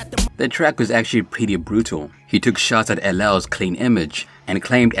vocals at The track was actually pretty brutal. He took shots at LL's clean image and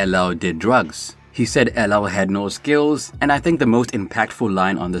claimed LL did drugs. He said LL had no skills, and I think the most impactful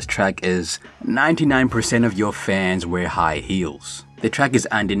line on this track is 99% of your fans wear high heels. The track is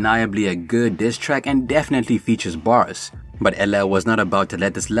undeniably a good diss track and definitely features bars, but LL was not about to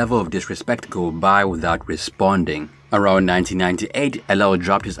let this level of disrespect go by without responding. Around 1998, LL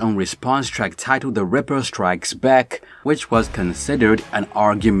dropped his own response track titled The Ripper Strikes Back, which was considered an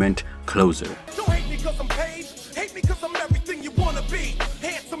argument closer. Don't hate me cause I'm paid, hate me cause I'm everything you wanna be.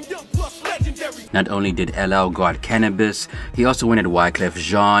 Handsome, young, plus legendary. Not only did LL go at Cannabis, he also went at Wyclef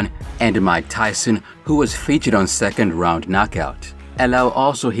Jean and Mike Tyson, who was featured on Second Round Knockout. LL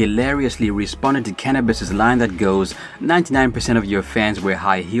also hilariously responded to Cannabis's line that goes, 99% of your fans wear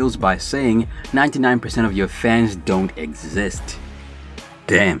high heels, by saying 99% of your fans don't exist.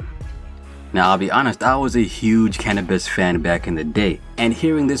 Damn. Now I'll be honest, I was a huge Cannabis fan back in the day, and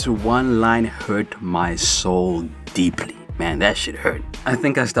hearing this one line hurt my soul deeply. Man, that shit hurt. I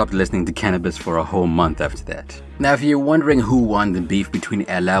think I stopped listening to Cannabis for a whole month after that. Now if you're wondering who won the beef between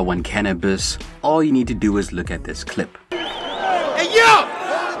LL and Cannabis, all you need to do is look at this clip. Hey yo!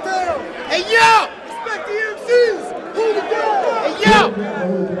 Hold it down! Hey yo! Respect the MCs! Hold it down! Hey yo!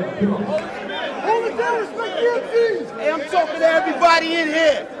 Hold it down! Respect the MCs! Hey, I'm talking to everybody in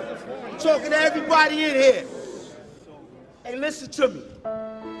here. I'm talking to everybody in here. Hey, listen to me.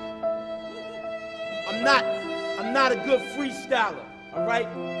 I'm not a good freestyler, all right?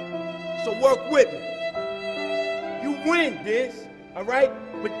 So work with me. You win this, all right?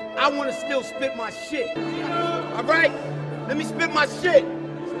 But I want to still spit my shit, all right? Let me spit my shit.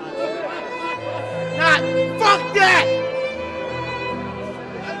 Nah, fuck that!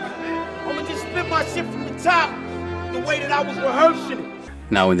 I'ma just top the way that I was rehearsing it.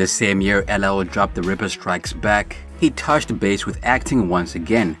 Now in the same year, LL dropped The Ripper Strikes Back. He touched base with acting once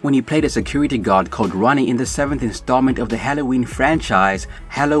again when he played a security guard called Ronnie in the 7th installment of the Halloween franchise,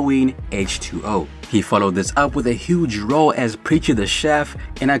 Halloween H2O. He followed this up with a huge role as Preacher the Chef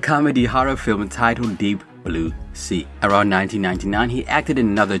in a comedy horror film titled Deep Blue Sea. Around 1999, he acted in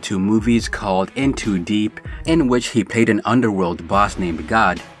another 2 movies called In Too Deep, in which he played an underworld boss named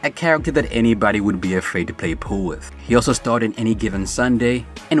God, a character that anybody would be afraid to play pool with. He also starred in Any Given Sunday,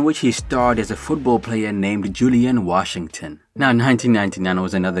 in which he starred as a football player named Julian Washington. Now 1999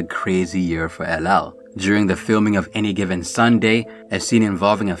 was another crazy year for LL. During the filming of Any Given Sunday, a scene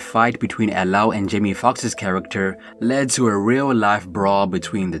involving a fight between LL and Jamie Foxx's character led to a real-life brawl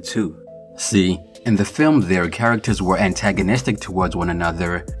between the two. See, in the film their characters were antagonistic towards one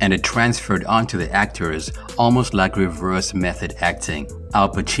another, and it transferred onto the actors, almost like reverse method acting. Al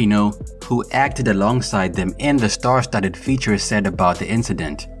Pacino, who acted alongside them in the star-studded feature, said about the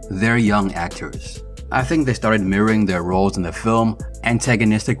incident, "They're young actors. I think they started mirroring their roles in the film,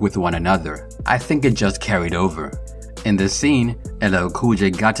 antagonistic with one another. I think it just carried over." In this scene, LL Cool J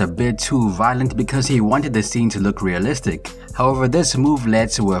got a bit too violent because he wanted the scene to look realistic. However, this move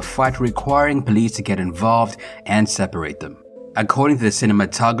led to a fight requiring police to get involved and separate them. According to the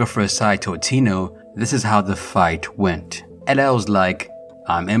cinematographer Cy Totino, this is how the fight went. LL's like,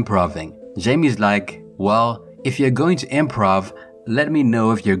 "I'm improving." Jamie's like, "Well, if you're going to improv, let me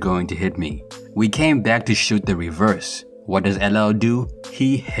know if you're going to hit me." We came back to shoot the reverse. What does LL do?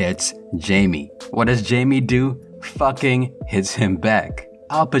 He hits Jamie. What does Jamie do? Fucking hits him back.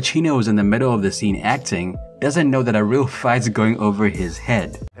 Al Pacino is in the middle of the scene acting, doesn't know that a real fight's going over his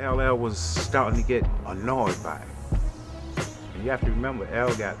head. LL was starting to get annoyed by it. And you have to remember,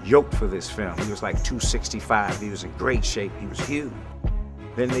 L got yoked for this film. He was like 265, he was in great shape, he was huge.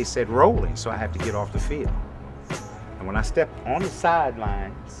 Then they said rolling, so I had to get off the field. And when I stepped on the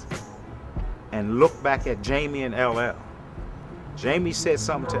sidelines and looked back at Jamie and LL, Jamie said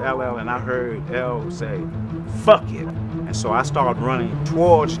something to LL and I heard L say, "Fuck it." And so I started running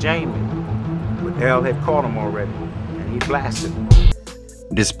towards Jamie, but L had caught him already and he blasted him.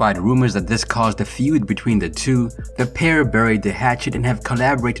 Despite rumors that this caused a feud between the two, the pair buried the hatchet and have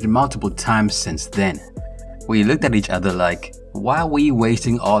collaborated multiple times since then. We looked at each other like, why are we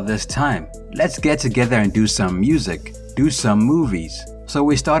wasting all this time? Let's get together and do some music, do some movies. So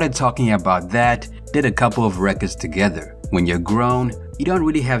we started talking about that, did a couple of records together. When you're grown, you don't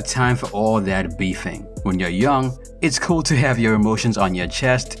really have time for all that beefing. When you're young, it's cool to have your emotions on your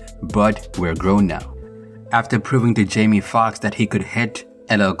chest, but we're grown now. After proving to Jamie Foxx that he could hit,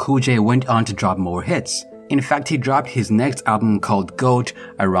 LL Cool J went on to drop more hits. In fact, he dropped his next album called GOAT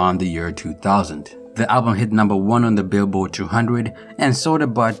around the year 2000. The album hit #1 on the Billboard 200 and sold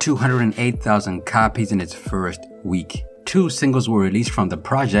about 208,000 copies in its first week. 2 singles were released from the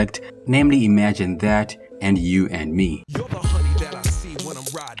project, namely Imagine That and You and Me. You're the honey that I see when I'm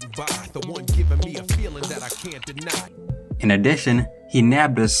riding by, the one giving me a feeling that I can't deny. In addition, he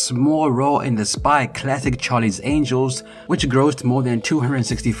nabbed a small role in the spy classic Charlie's Angels, which grossed more than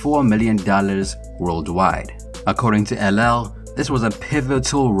 $264 million worldwide. According to LL, this was a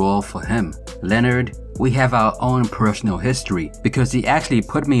pivotal role for him. "Leonard, we have our own personal history because he actually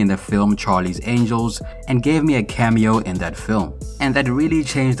put me in the film Charlie's Angels and gave me a cameo in that film. And that really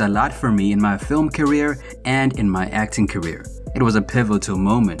changed a lot for me in my film career and in my acting career. It was a pivotal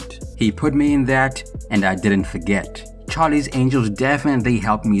moment. He put me in that and I didn't forget. Charlie's Angels definitely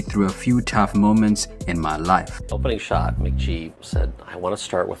helped me through a few tough moments in my life." Opening shot, McG said, "I want to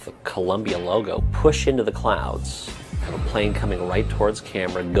start with the Columbia logo, push into the clouds, have a plane coming right towards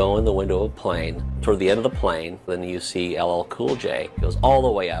camera, go in the window of a plane, toward the end of the plane, then you see LL Cool J. He goes all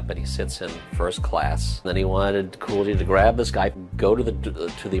the way up and he sits in first class. Then he wanted Cool J to grab this guy, go to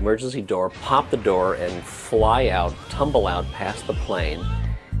the emergency door, pop the door and fly out, tumble out past the plane,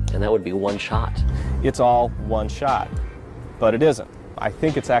 and that would be one shot." It's all one shot, but it isn't. I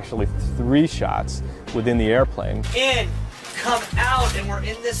think it's actually 3 shots within the airplane. In, come out, and we're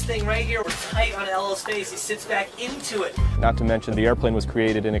in this thing right here. We're tight on LL's face. He sits back into it. Not to mention the airplane was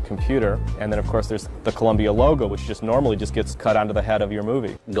created in a computer, and then of course there's the Columbia logo, which just normally just gets cut onto the head of your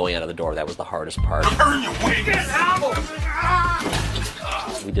movie. Going out of the door, that was the hardest part. Earn your wings!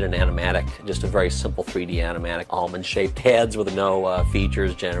 We did an animatic, just a very simple 3D animatic, almond-shaped heads with no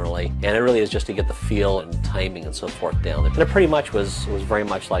features generally, and it really is just to get the feel and timing and so forth down. And it pretty much was very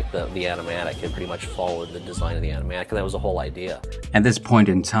much like the animatic. It pretty much followed the design of the animatic, and that was the whole idea. At this point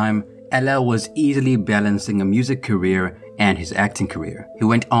in time, LL was easily balancing a music career and his acting career. He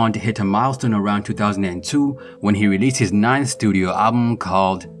went on to hit a milestone around 2002 when he released his 9th studio album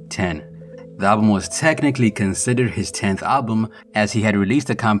called 10. The album was technically considered his 10th album, as he had released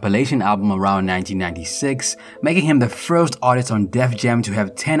a compilation album around 1996, making him the first artist on Def Jam to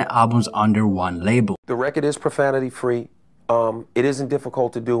have 10 albums under one label. The record is profanity free. It isn't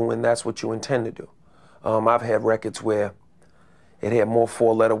difficult to do when that's what you intend to do. I've had records where it had more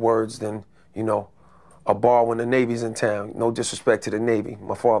four-letter words than, you know, a bar when the Navy's in town. No disrespect to the Navy.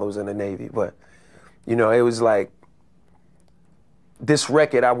 My father was in the Navy, but, you know, it was like, this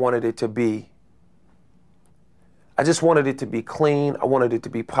record, I wanted it to be, I just wanted it to be clean. I wanted it to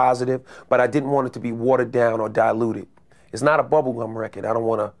be positive, but I didn't want it to be watered down or diluted. It's not a bubblegum record. I don't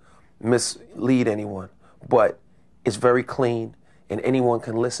want to mislead anyone, but it's very clean and anyone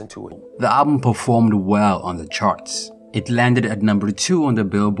can listen to it. The album performed well on the charts. It landed at number 2 on the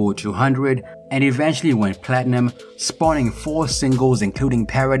Billboard 200 and eventually went platinum, spawning 4 singles including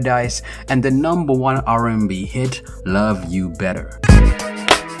Paradise and the number 1 R&B hit, Love You Better.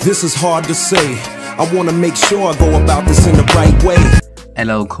 This is hard to say. I want to make sure I go about this in the right way.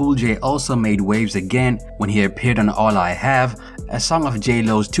 LL Cool J also made waves again when he appeared on All I Have, a song of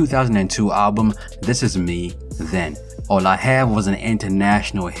J-Lo's 2002 album, This Is Me Then. All I Have was an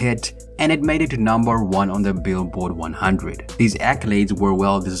international hit, and it made it to number 1 on the Billboard 100. These accolades were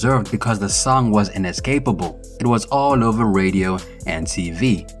well deserved because the song was inescapable. It was all over radio and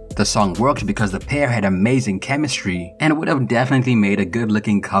TV. The song worked because the pair had amazing chemistry and would have definitely made a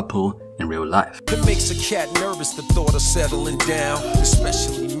good-looking couple in real life. It makes a cat nervous, the thought of settling down,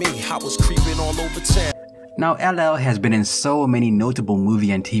 especially me. I was creeping all over town. Now, LL has been in so many notable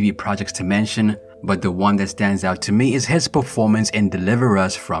movie and TV projects to mention, but the one that stands out to me is his performance in Deliver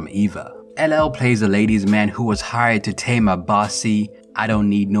Us from Eva. LL plays a ladies' man who was hired to tame a bossy, I don't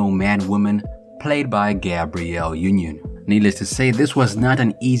need no man woman, played by Gabrielle Union. Needless to say, this was not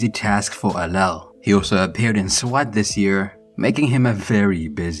an easy task for LL. He also appeared in SWAT this year, making him a very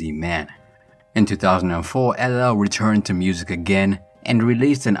busy man. In 2004, LL returned to music again and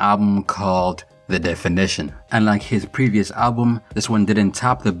released an album called The Definition. Unlike his previous album, this one didn't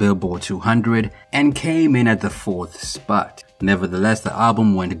top the Billboard 200 and came in at the 4th spot. Nevertheless, the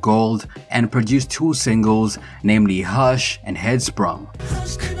album went gold and produced 2 singles, namely Hush and Headsprung.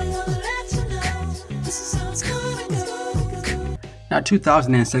 Now,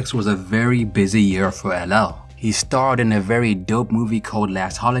 2006 was a very busy year for LL. He starred in a very dope movie called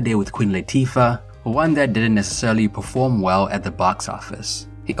Last Holiday with Queen Latifah, one that didn't necessarily perform well at the box office.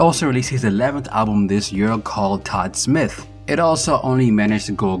 He also released his 11th album this year called Todd Smith. It also only managed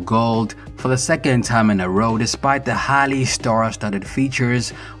to go gold for the 2nd time in a row despite the highly star-studded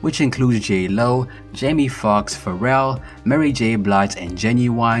features, which includes J-Lo, Jamie Foxx, Pharrell, Mary J. Blige and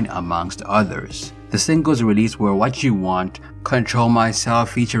Genuine, amongst others. The singles released were What You Want, Control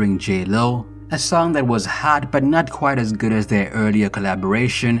Myself featuring J-Lo, a song that was hot but not quite as good as their earlier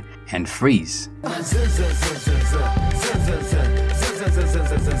collaboration, and Freeze.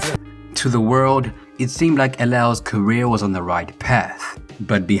 To the world, it seemed like LL's career was on the right path,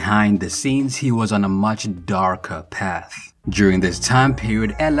 but behind the scenes he was on a much darker path. During this time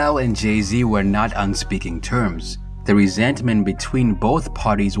period, LL and Jay-Z were not on speaking terms. The resentment between both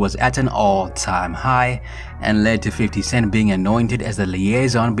parties was at an all-time high and led to 50 Cent being anointed as the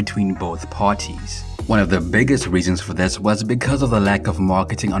liaison between both parties. One of the biggest reasons for this was because of the lack of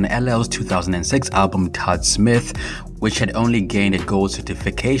marketing on LL's 2006 album Todd Smith, which had only gained a gold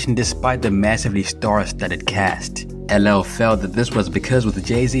certification despite the massively star-studded cast. LL felt that this was because with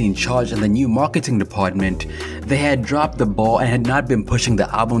Jay-Z in charge and the new marketing department, they had dropped the ball and had not been pushing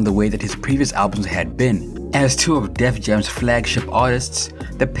the album the way that his previous albums had been. As 2 of Def Jam's flagship artists,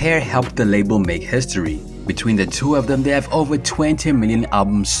 the pair helped the label make history. Between the 2 of them, they have over 20 million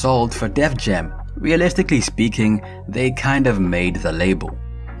albums sold for Def Jam. Realistically speaking, they kind of made the label.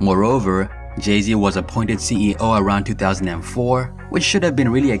 Moreover, Jay-Z was appointed CEO around 2004, which should have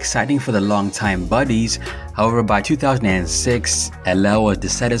been really exciting for the longtime buddies. However, by 2006, LL was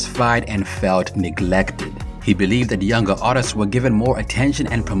dissatisfied and felt neglected. He believed that younger artists were given more attention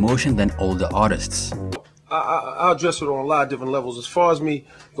and promotion than older artists. I'll address it on a lot of different levels. As far as me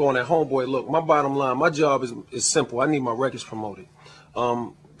going at Homeboy, look, my bottom line, my job is simple. I need my records promoted.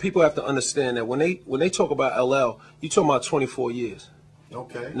 People have to understand that when they talk about LL, you talking about 24 years.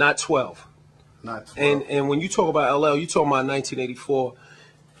 Okay. Not 12. Not 12. And when you talk about LL, you talking about 1984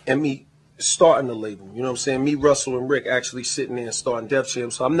 and me starting the label. You know what I'm saying? Me, Russell, and Rick actually sitting there and starting Def Jam.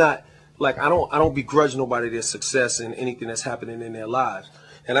 So I'm not like I don't begrudge nobody their success and anything that's happening in their lives.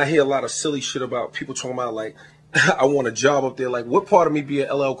 And I hear a lot of silly shit about people talking about like I want a job up there. Like what part of me being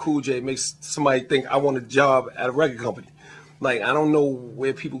LL Cool J makes somebody think I want a job at a record company? Like I don't know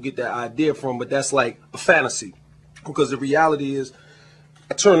where people get that idea from, but that's like a fantasy. Because the reality is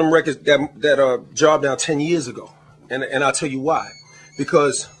I turned them records, that job down 10 years ago. And I'll tell you why.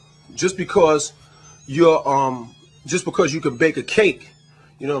 Because just because you can bake a cake,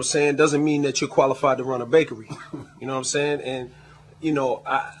 you know what I'm saying, doesn't mean that you're qualified to run a bakery. You know what I'm saying? And, you know,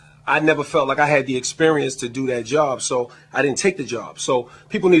 I never felt like I had the experience to do that job, so I didn't take the job. So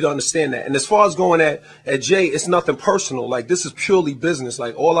people need to understand that. And as far as going at Jay, it's nothing personal. Like, this is purely business.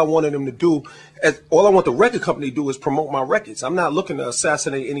 Like, all I wanted him to do, all I want the record company to do is promote my records. I'm not looking to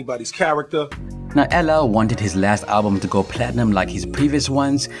assassinate anybody's character. Now, LL wanted his last album to go platinum like his previous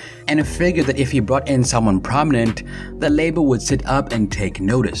ones, and figured that if he brought in someone prominent, the label would sit up and take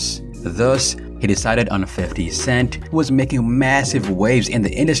notice. Thus, he decided on 50 Cent, who was making massive waves in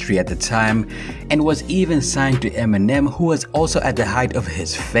the industry at the time, and was even signed to Eminem, who was also at the height of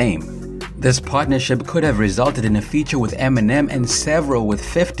his fame. This partnership could have resulted in a feature with Eminem and several with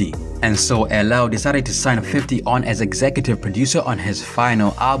 50, and so LL decided to sign 50 on as executive producer on his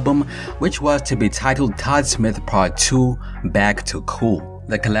final album, which was to be titled Todd Smith Part 2, Back to Cool.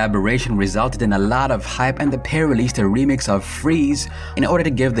 The collaboration resulted in a lot of hype, and the pair released a remix of Freeze in order to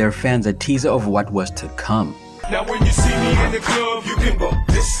give their fans a teaser of what was to come. Now when you see me in the club, you can bump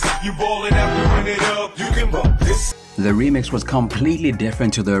this. You ballin' out to run it up, you can bump this. The remix was completely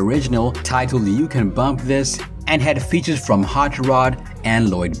different to the original, titled You Can Bump This, and had features from Hot Rod and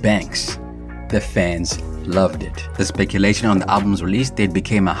Lloyd Banks. The fans loved it. The speculation on the album's release date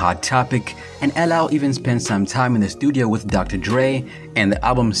became a hot topic, and LL even spent some time in the studio with Dr. Dre, and the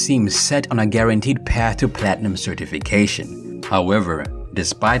album seemed set on a guaranteed path to platinum certification. However,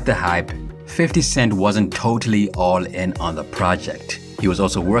 despite the hype, 50 Cent wasn't totally all in on the project. He was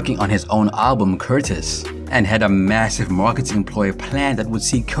also working on his own album, Curtis, and had a massive marketing ploy planned that would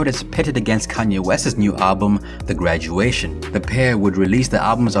see Curtis pitted against Kanye West's new album, The Graduation. The pair would release the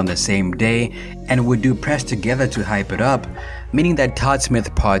albums on the same day and would do press together to hype it up, meaning that Todd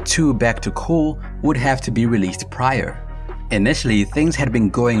Smith Part 2, Back to Cool, would have to be released prior. Initially, things had been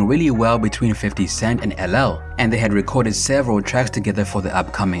going really well between 50 Cent and LL, and they had recorded several tracks together for the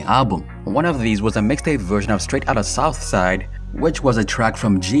upcoming album. One of these was a mixtape version of Straight Outta Southside, which was a track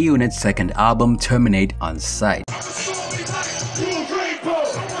from G-Unit's second album, Terminate on Sight.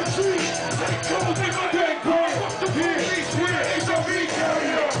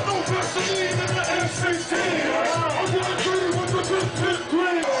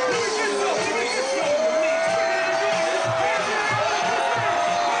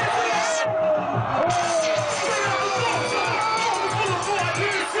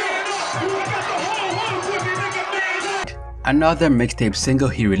 Another mixtape single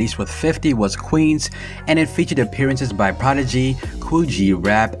he released with 50 was Queens, and it featured appearances by Prodigy, Kool G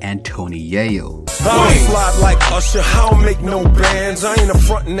Rap, and Tony Yayo. I don't fly like Usher, I don't make no bands. I ain't a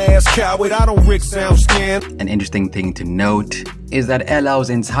frontin' ass coward, I don't rig sound scan. An interesting thing to note is that LL's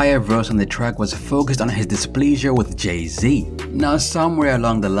entire verse on the track was focused on his displeasure with Jay-Z. Now, somewhere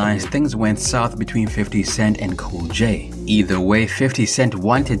along the lines, things went south between 50 Cent and Cool J. Either way, 50 Cent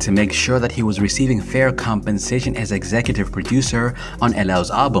wanted to make sure that he was receiving fair compensation as executive producer on LL's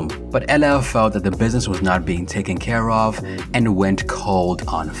album, but LL felt that the business was not being taken care of and went cold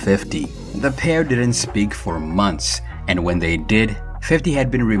on 50. The pair didn't speak for months, and when they did, 50 had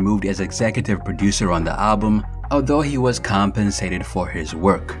been removed as executive producer on the album, although he was compensated for his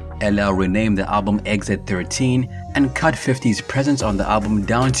work. LL renamed the album Exit 13 and cut 50's presence on the album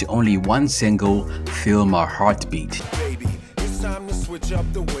down to only one single, Feel My Heartbeat. Baby, it's time to switch up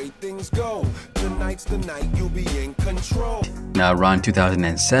the way things go. Tonight's the night you'll be in control. Now, around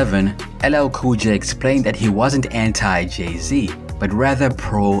 2007, LL Cool J explained that he wasn't anti-Jay-Z, but rather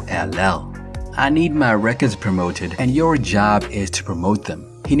pro-LL. I need my records promoted, and your job is to promote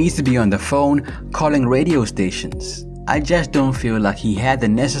them. He needs to be on the phone, calling radio stations. I just don't feel like he had the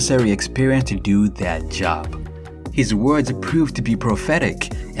necessary experience to do that job. His words proved to be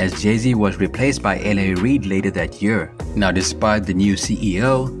prophetic, as Jay-Z was replaced by L.A. Reid later that year. Now, despite the new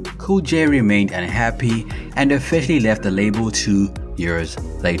CEO, Cool J remained unhappy and officially left the label 2 years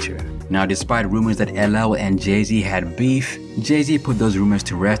later. Now, despite rumors that LL and Jay-Z had beef, Jay-Z put those rumors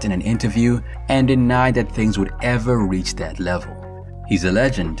to rest in an interview and denied that things would ever reach that level. He's a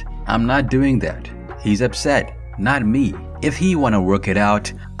legend. I'm not doing that. He's upset, not me. If he wanna work it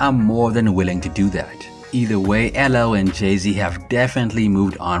out, I'm more than willing to do that. Either way, LL and Jay-Z have definitely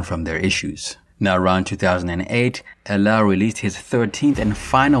moved on from their issues. Now, around 2008, LL released his 13th and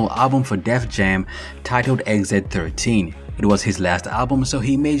final album for Def Jam, titled Exit 13. It was his last album, so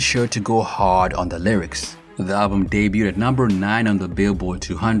he made sure to go hard on the lyrics. The album debuted at number 9 on the Billboard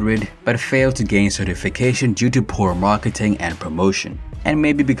 200, but failed to gain certification due to poor marketing and promotion, and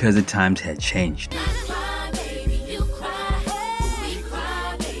maybe because the times had changed.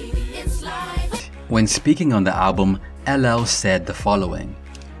 When speaking on the album, LL said the following: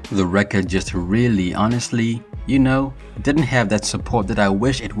 "The record just really, honestly, you know, didn't have that support that I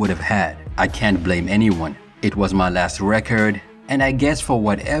wish it would have had. I can't blame anyone. It was my last record, and I guess for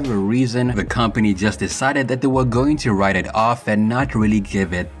whatever reason, the company just decided that they were going to write it off and not really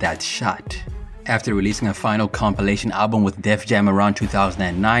give it that shot." After releasing a final compilation album with Def Jam around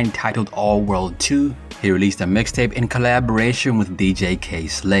 2009 titled All World 2, he released a mixtape in collaboration with DJ K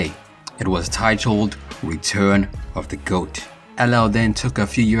Slay. It was titled Return of the GOAT. LL then took a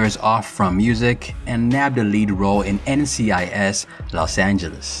few years off from music and nabbed a lead role in NCIS Los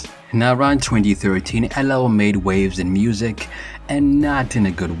Angeles. Now around 2013, LL made waves in music, and not in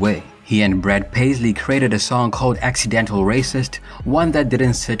a good way. He and Brad Paisley created a song called Accidental Racist, one that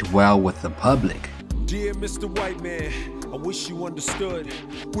didn't sit well with the public. Dear Mr. White Man, I wish you understood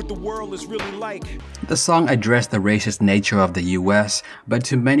what the world is really like. The song addressed the racist nature of the US, but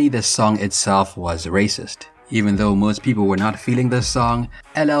to many the song itself was racist. Even though most people were not feeling the song,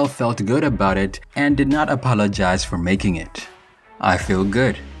 LL felt good about it and did not apologize for making it. "I feel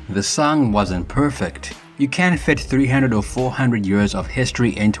good. The song wasn't perfect. You can't fit 300 or 400 years of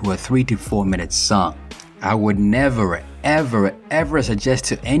history into a 3 to 4 minute song. I would never, ever suggest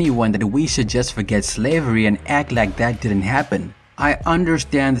to anyone that we should just forget slavery and act like that didn't happen. I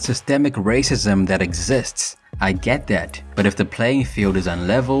understand the systemic racism that exists. I get that. But if the playing field is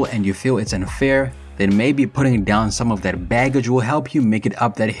unlevel and you feel it's unfair, then maybe putting down some of that baggage will help you make it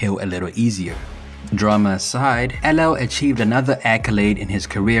up that hill a little easier." Drama aside, LL achieved another accolade in his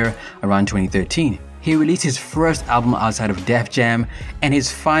career around 2013. He released his first album outside of Def Jam and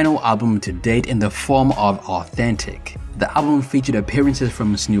his final album to date in the form of Authentic. The album featured appearances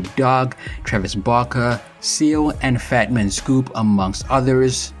from Snoop Dogg, Travis Barker, Seal, and Fat Man Scoop amongst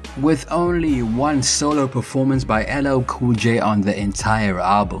others, with only one solo performance by LL Cool J on the entire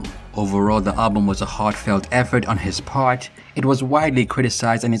album. Overall, the album was a heartfelt effort on his part. It was widely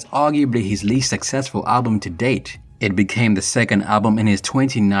criticized and is arguably his least successful album to date. It became the second album in his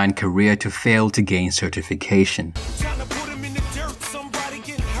 29 career to fail to gain certification.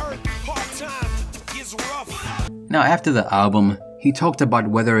 Now after the album, he talked about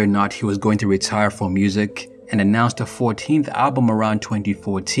whether or not he was going to retire from music and announced a 14th album around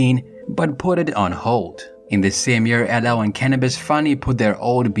 2014, but put it on hold. In the same year, LL and Cannabis finally put their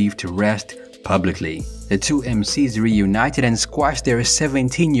old beef to rest publicly. The two MCs reunited and squashed their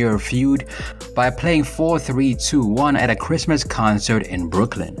 17-year feud by playing 4-3-2-1 at a Christmas concert in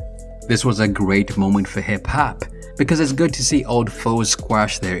Brooklyn. This was a great moment for hip-hop, because it's good to see old foes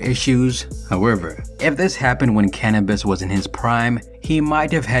squash their issues. However, if this happened when Cannabis was in his prime, he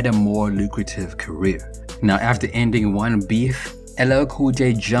might have had a more lucrative career. Now after ending one beef, LL Cool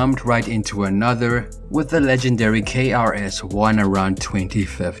J jumped right into another with the legendary KRS-One around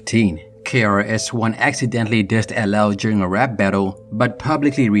 2015. KRS-One accidentally dissed LL during a rap battle, but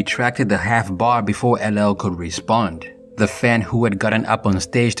publicly retracted the half bar before LL could respond. The fan who had gotten up on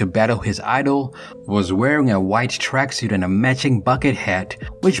stage to battle his idol was wearing a white tracksuit and a matching bucket hat,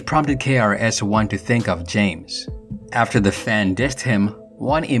 which prompted KRS-One to think of James. After the fan dissed him,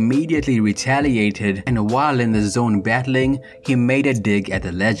 One immediately retaliated, and while in the zone battling, he made a dig at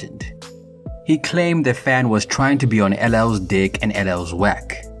the legend. He claimed the fan was trying to be on LL's dick and LL's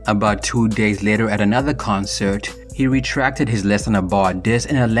whack. About 2 days later at another concert, he retracted his less than a bar diss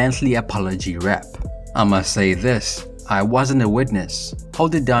in a lengthy apology rap. "I'ma say this, I wasn't a witness.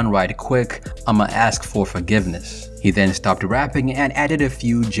 Hold it down right quick, I'ma ask for forgiveness." He then stopped rapping and added a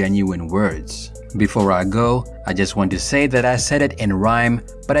few genuine words. "Before I go, I just want to say that I said it in rhyme,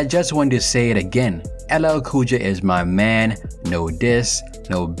 but I just want to say it again. LL Cool J is my man, no diss,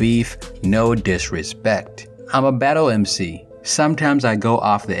 no beef, no disrespect. I'm a battle MC. Sometimes I go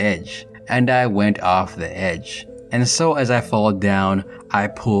off the edge, and I went off the edge. And so as I fall down, I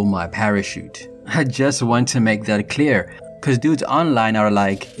pull my parachute. I just want to make that clear, cause dudes online are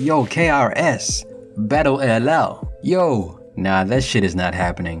like, yo KRS, battle LL. Yo, nah, that shit is not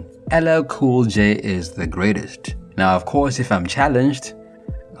happening. LL Cool J is the greatest. Now of course if I'm challenged,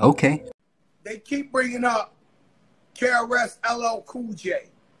 okay." They keep bringing up KRS LL Cool J.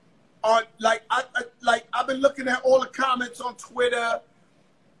 I've been looking at all the comments on Twitter,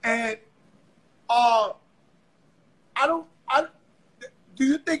 and do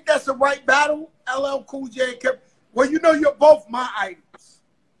you think that's the right battle? LL Cool J and well, you know you're both my idols.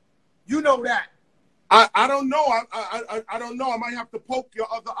 You know that. I don't know. I don't know. I might have to poke your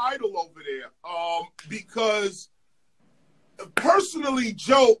other idol over there. Because personally,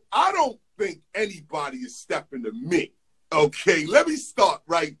 Joe, I don't think anybody is stepping to me. Okay, let me start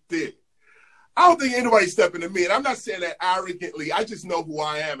right there. I don't think anybody's stepping to me, and I'm not saying that arrogantly. I just know who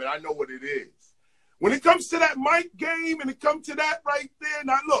I am, and I know what it is. When it comes to that mic game and it comes to that right there,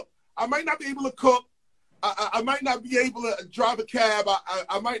 now look, I might not be able to cook. I might not be able to drive a cab.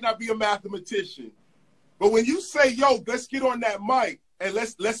 I might not be a mathematician. But when you say, yo, let's get on that mic and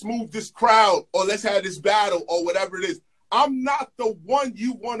let's move this crowd or let's have this battle or whatever it is, I'm not the one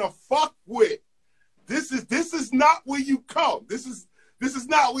you want to fuck with. This is not where you come. This is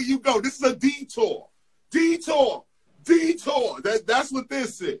not where you go. This is a detour. Detour. That's what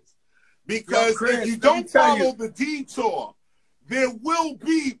this is. Because Chris, if you don't follow the detour, there will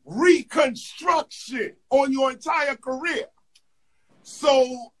be reconstruction on your entire career.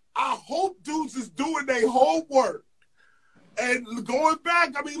 So I hope dudes is doing their homework. And going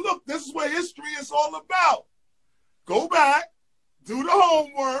back, I mean, look, this is what history is all about. Go back, do the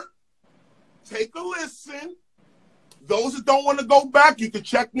homework, take a listen. Those that don't want to go back, you can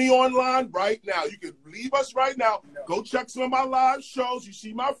check me online right now. You can leave us right now. Go check some of my live shows. You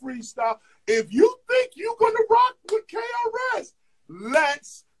see my freestyle. If you think you're going to rock with KRS,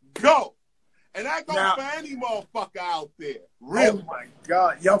 let's go. And that goes for any motherfucker out there. Really. Oh, my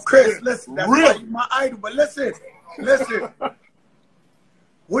God. Yo, Chris, listen. That's why you're my idol. But listen.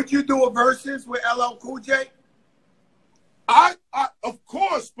 Would you do a versus with LL Cool J? I of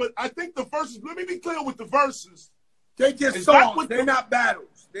course, but I think the verses, let me be clear with the verses. They just songs. They're not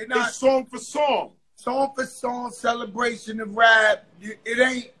battles. They're not. It's song for song. Song for song, celebration of rap. It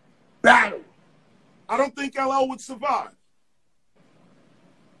ain't battle. I don't think LL would survive.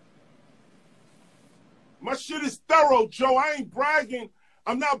 My shit is thorough, Joe. I ain't bragging.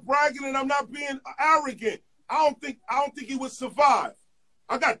 I'm not bragging and I'm not being arrogant. I don't think he would survive.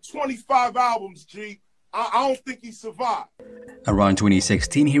 I got 25 albums, G. I don't think he survived. Around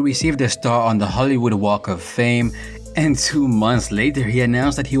 2016, he received a star on the Hollywood Walk of Fame, and 2 months later, he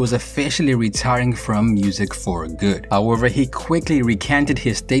announced that he was officially retiring from music for good. However, he quickly recanted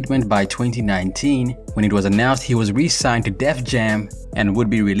his statement by 2019 when it was announced he was re-signed to Def Jam and would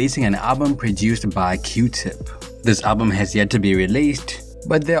be releasing an album produced by Q-Tip. This album has yet to be released,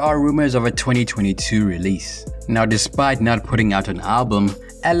 but there are rumors of a 2022 release. Now, despite not putting out an album,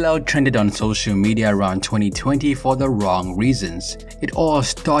 LL trended on social media around 2020 for the wrong reasons. It all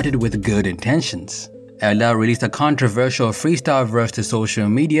started with good intentions. LL released a controversial freestyle verse to social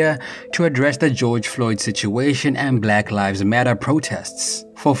media to address the George Floyd situation and Black Lives Matter protests.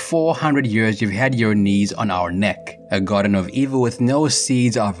 For 400 years you've had your knees on our neck, a garden of evil with no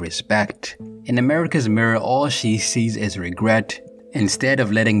seeds of respect. In America's mirror, all she sees is regret. Instead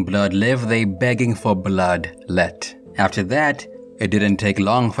of letting blood live, they begging for blood let. After that, it didn't take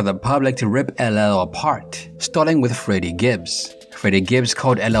long for the public to rip LL apart, starting with Freddie Gibbs. Freddie Gibbs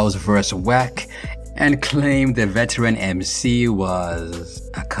called LL's verse whack and claimed the veteran MC was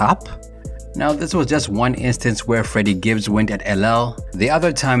a cop? Now, this was just one instance where Freddie Gibbs went at LL. The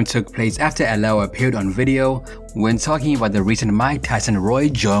other time took place after LL appeared on video when talking about the recent Mike Tyson-Roy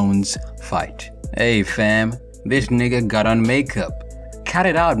Jones fight. Hey fam, this nigga got on makeup. Cut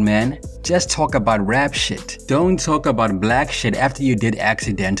it out, man. Just talk about rap shit. Don't talk about black shit after you did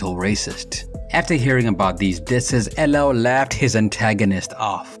accidental racist. After hearing about these disses, LL laughed his antagonist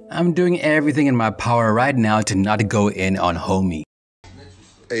off. I'm doing everything in my power right now to not go in on homie.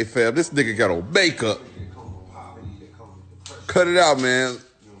 Hey fam, this nigga got on makeup. Cut it out, man.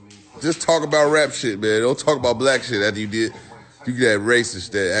 Just talk about rap shit, man. Don't talk about black shit after you did that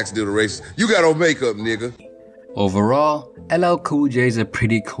racist, that accidental racist. You got on makeup, nigga. Overall, LL Cool J is a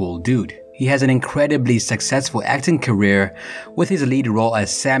pretty cool dude. He has an incredibly successful acting career with his lead role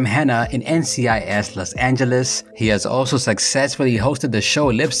as Sam Hanna in NCIS Los Angeles. He has also successfully hosted the show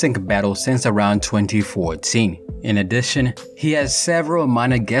Lip Sync Battle since around 2014. In addition, he has several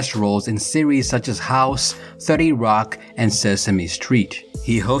minor guest roles in series such as House, 30 Rock, and Sesame Street.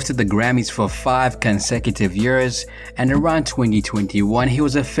 He hosted the Grammys for 5 consecutive years, and around 2021 he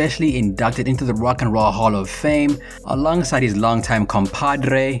was officially inducted into the Rock and Roll Hall of Fame alongside his longtime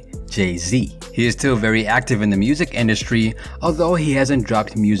compadre, Jay-Z. He is still very active in the music industry, although he hasn't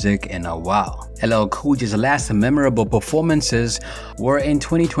dropped music in a while. LL Cool J's last memorable performances were in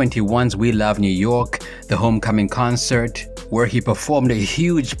 2021's We Love New York, the Homecoming concert, where he performed a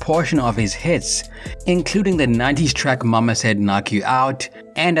huge portion of his hits, including the 90s track Mama Said Knock You Out,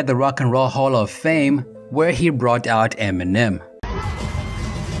 and at the Rock and Roll Hall of Fame, where he brought out Eminem.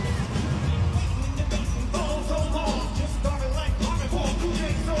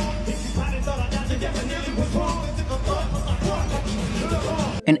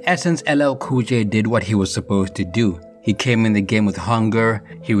 In essence, LL Cool J did what he was supposed to do. He came in the game with hunger,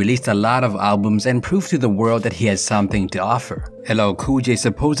 he released a lot of albums and proved to the world that he has something to offer. LL Cool J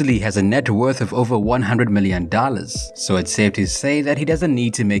supposedly has a net worth of over $100 million, so it's safe to say that he doesn't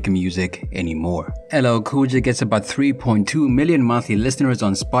need to make music anymore. LL Cool J gets about 3.2 million monthly listeners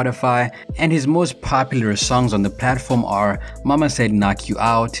on Spotify, and his most popular songs on the platform are Mama Said Knock You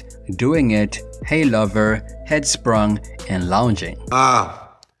Out, Doing It, Hey Lover, Head Sprung, and Lounging.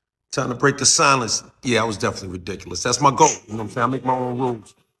 Time to break the silence. Yeah, I was definitely ridiculous. That's my goal. You know what I'm saying? I make my own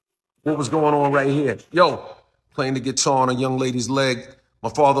rules. What was going on right here? Yo, playing the guitar on a young lady's leg. My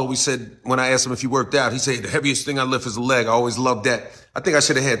father always said, when I asked him if he worked out, he said, the heaviest thing I lift is a leg. I always loved that. I think I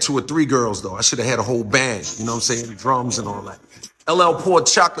should have had 2 or 3 girls, though. I should have had a whole band, you know what I'm saying? Drums and all that. LL poured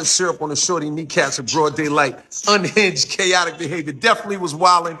chocolate syrup on the shorty kneecaps in broad daylight. Unhinged, chaotic behavior. Definitely was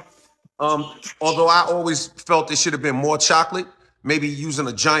wilding. Although I always felt there should have been more chocolate. Maybe using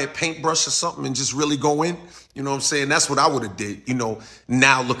a giant paintbrush or something and just really go in. You know what I'm saying? That's what I would have did. You know,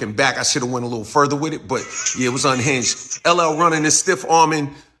 now looking back, I should have went a little further with it. But yeah, it was unhinged. LL running and stiff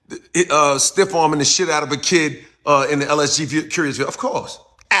arming the shit out of a kid in the LSG Curiousville. Of course.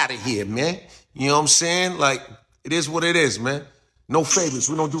 Out of here, man. You know what I'm saying? Like, it is what it is, man. No favorites.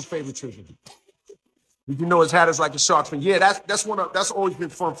 We don't do favoritism. You know his hat is like a shark's fin. Yeah, that's always been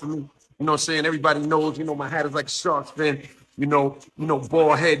fun for me. You know what I'm saying? Everybody knows, you know, my hat is like a shark's fin. You know,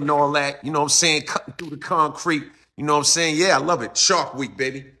 bald head and all that. You know what I'm saying? Cutting through the concrete. You know what I'm saying? Yeah, I love it. Shark Week,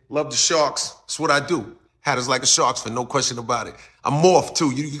 baby. Love the Sharks. That's what I do. Hat is like a shark's fin, no question about it. I morph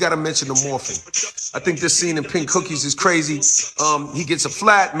too. You got to mention the morphing. I think this scene in Pink Cookies is crazy. He gets a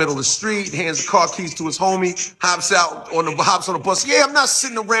flat, middle of the street, hands the car keys to his homie, hops on the bus. Yeah, I'm not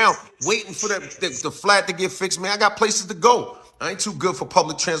sitting around waiting for the flat to get fixed, man. I got places to go. I ain't too good for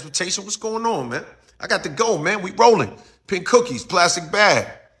public transportation. What's going on, man? I got to go, man. We rolling. Pink Cookies, plastic bag.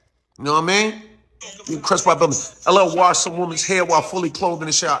 You know what I mean? You crushed by building. LL washed some woman's hair while fully clothed in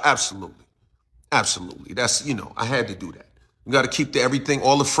the shower. Absolutely. Absolutely. That's, you know, I had to do that. You got to keep everything,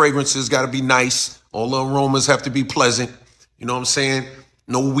 all the fragrances got to be nice. All the aromas have to be pleasant. You know what I'm saying?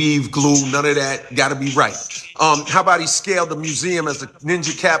 No weave glue, none of that. Got to be right. How about he scaled the museum as a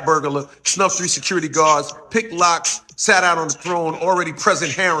ninja cat burglar, snuffed 3 security guards, picked locks, sat out on the throne, already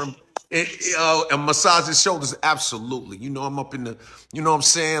present harem, and massage his shoulders? Absolutely. You know, I'm up in the, you know what I'm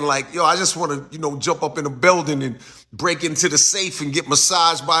saying? Like, yo, I just want to, you know, jump up in a building and break into the safe and get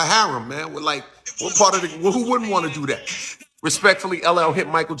massaged by a harem, man. We're like, what part of who wouldn't want to do that? Respectfully, LL hit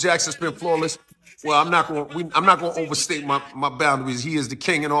Michael Jackson, spin flawless. Well, I'm not going to overstate my boundaries. He is the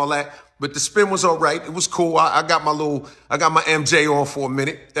king and all that. But the spin was all right. It was cool. I got my MJ on for a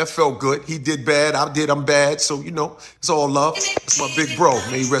minute. That felt good. He did bad. I'm bad. So, you know, it's all love. It's my big bro.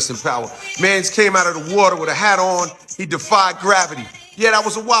 May he rest in power. Mans came out of the water with a hat on. He defied gravity. Yeah, that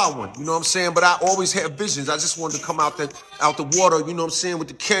was a wild one. You know what I'm saying? But I always had visions. I just wanted to come out the water, you know what I'm saying, with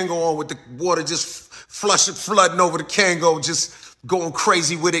the Kango on, with the water just flooding over the Kango, just going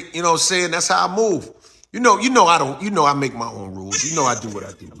crazy with it. You know what I'm saying? That's how I move. You know I make my own rules. You know I do what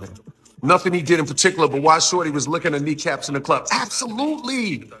I do, man. Nothing he did in particular, but why Shorty was licking her kneecaps in the club.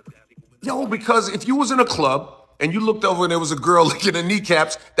 Absolutely. Yo, because if you was in a club and you looked over and there was a girl licking her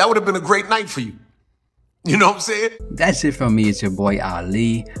kneecaps, that would have been a great night for you. You know what I'm saying? That's it from me. It's your boy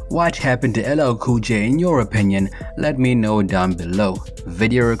Ali. What happened to LL Cool J in your opinion? Let me know down below.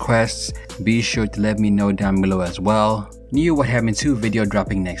 Video requests, be sure to let me know down below as well. New What Happened 2 video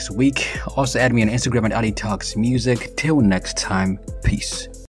dropping next week. Also add me on Instagram at Ali Talks Music. Till next time, peace.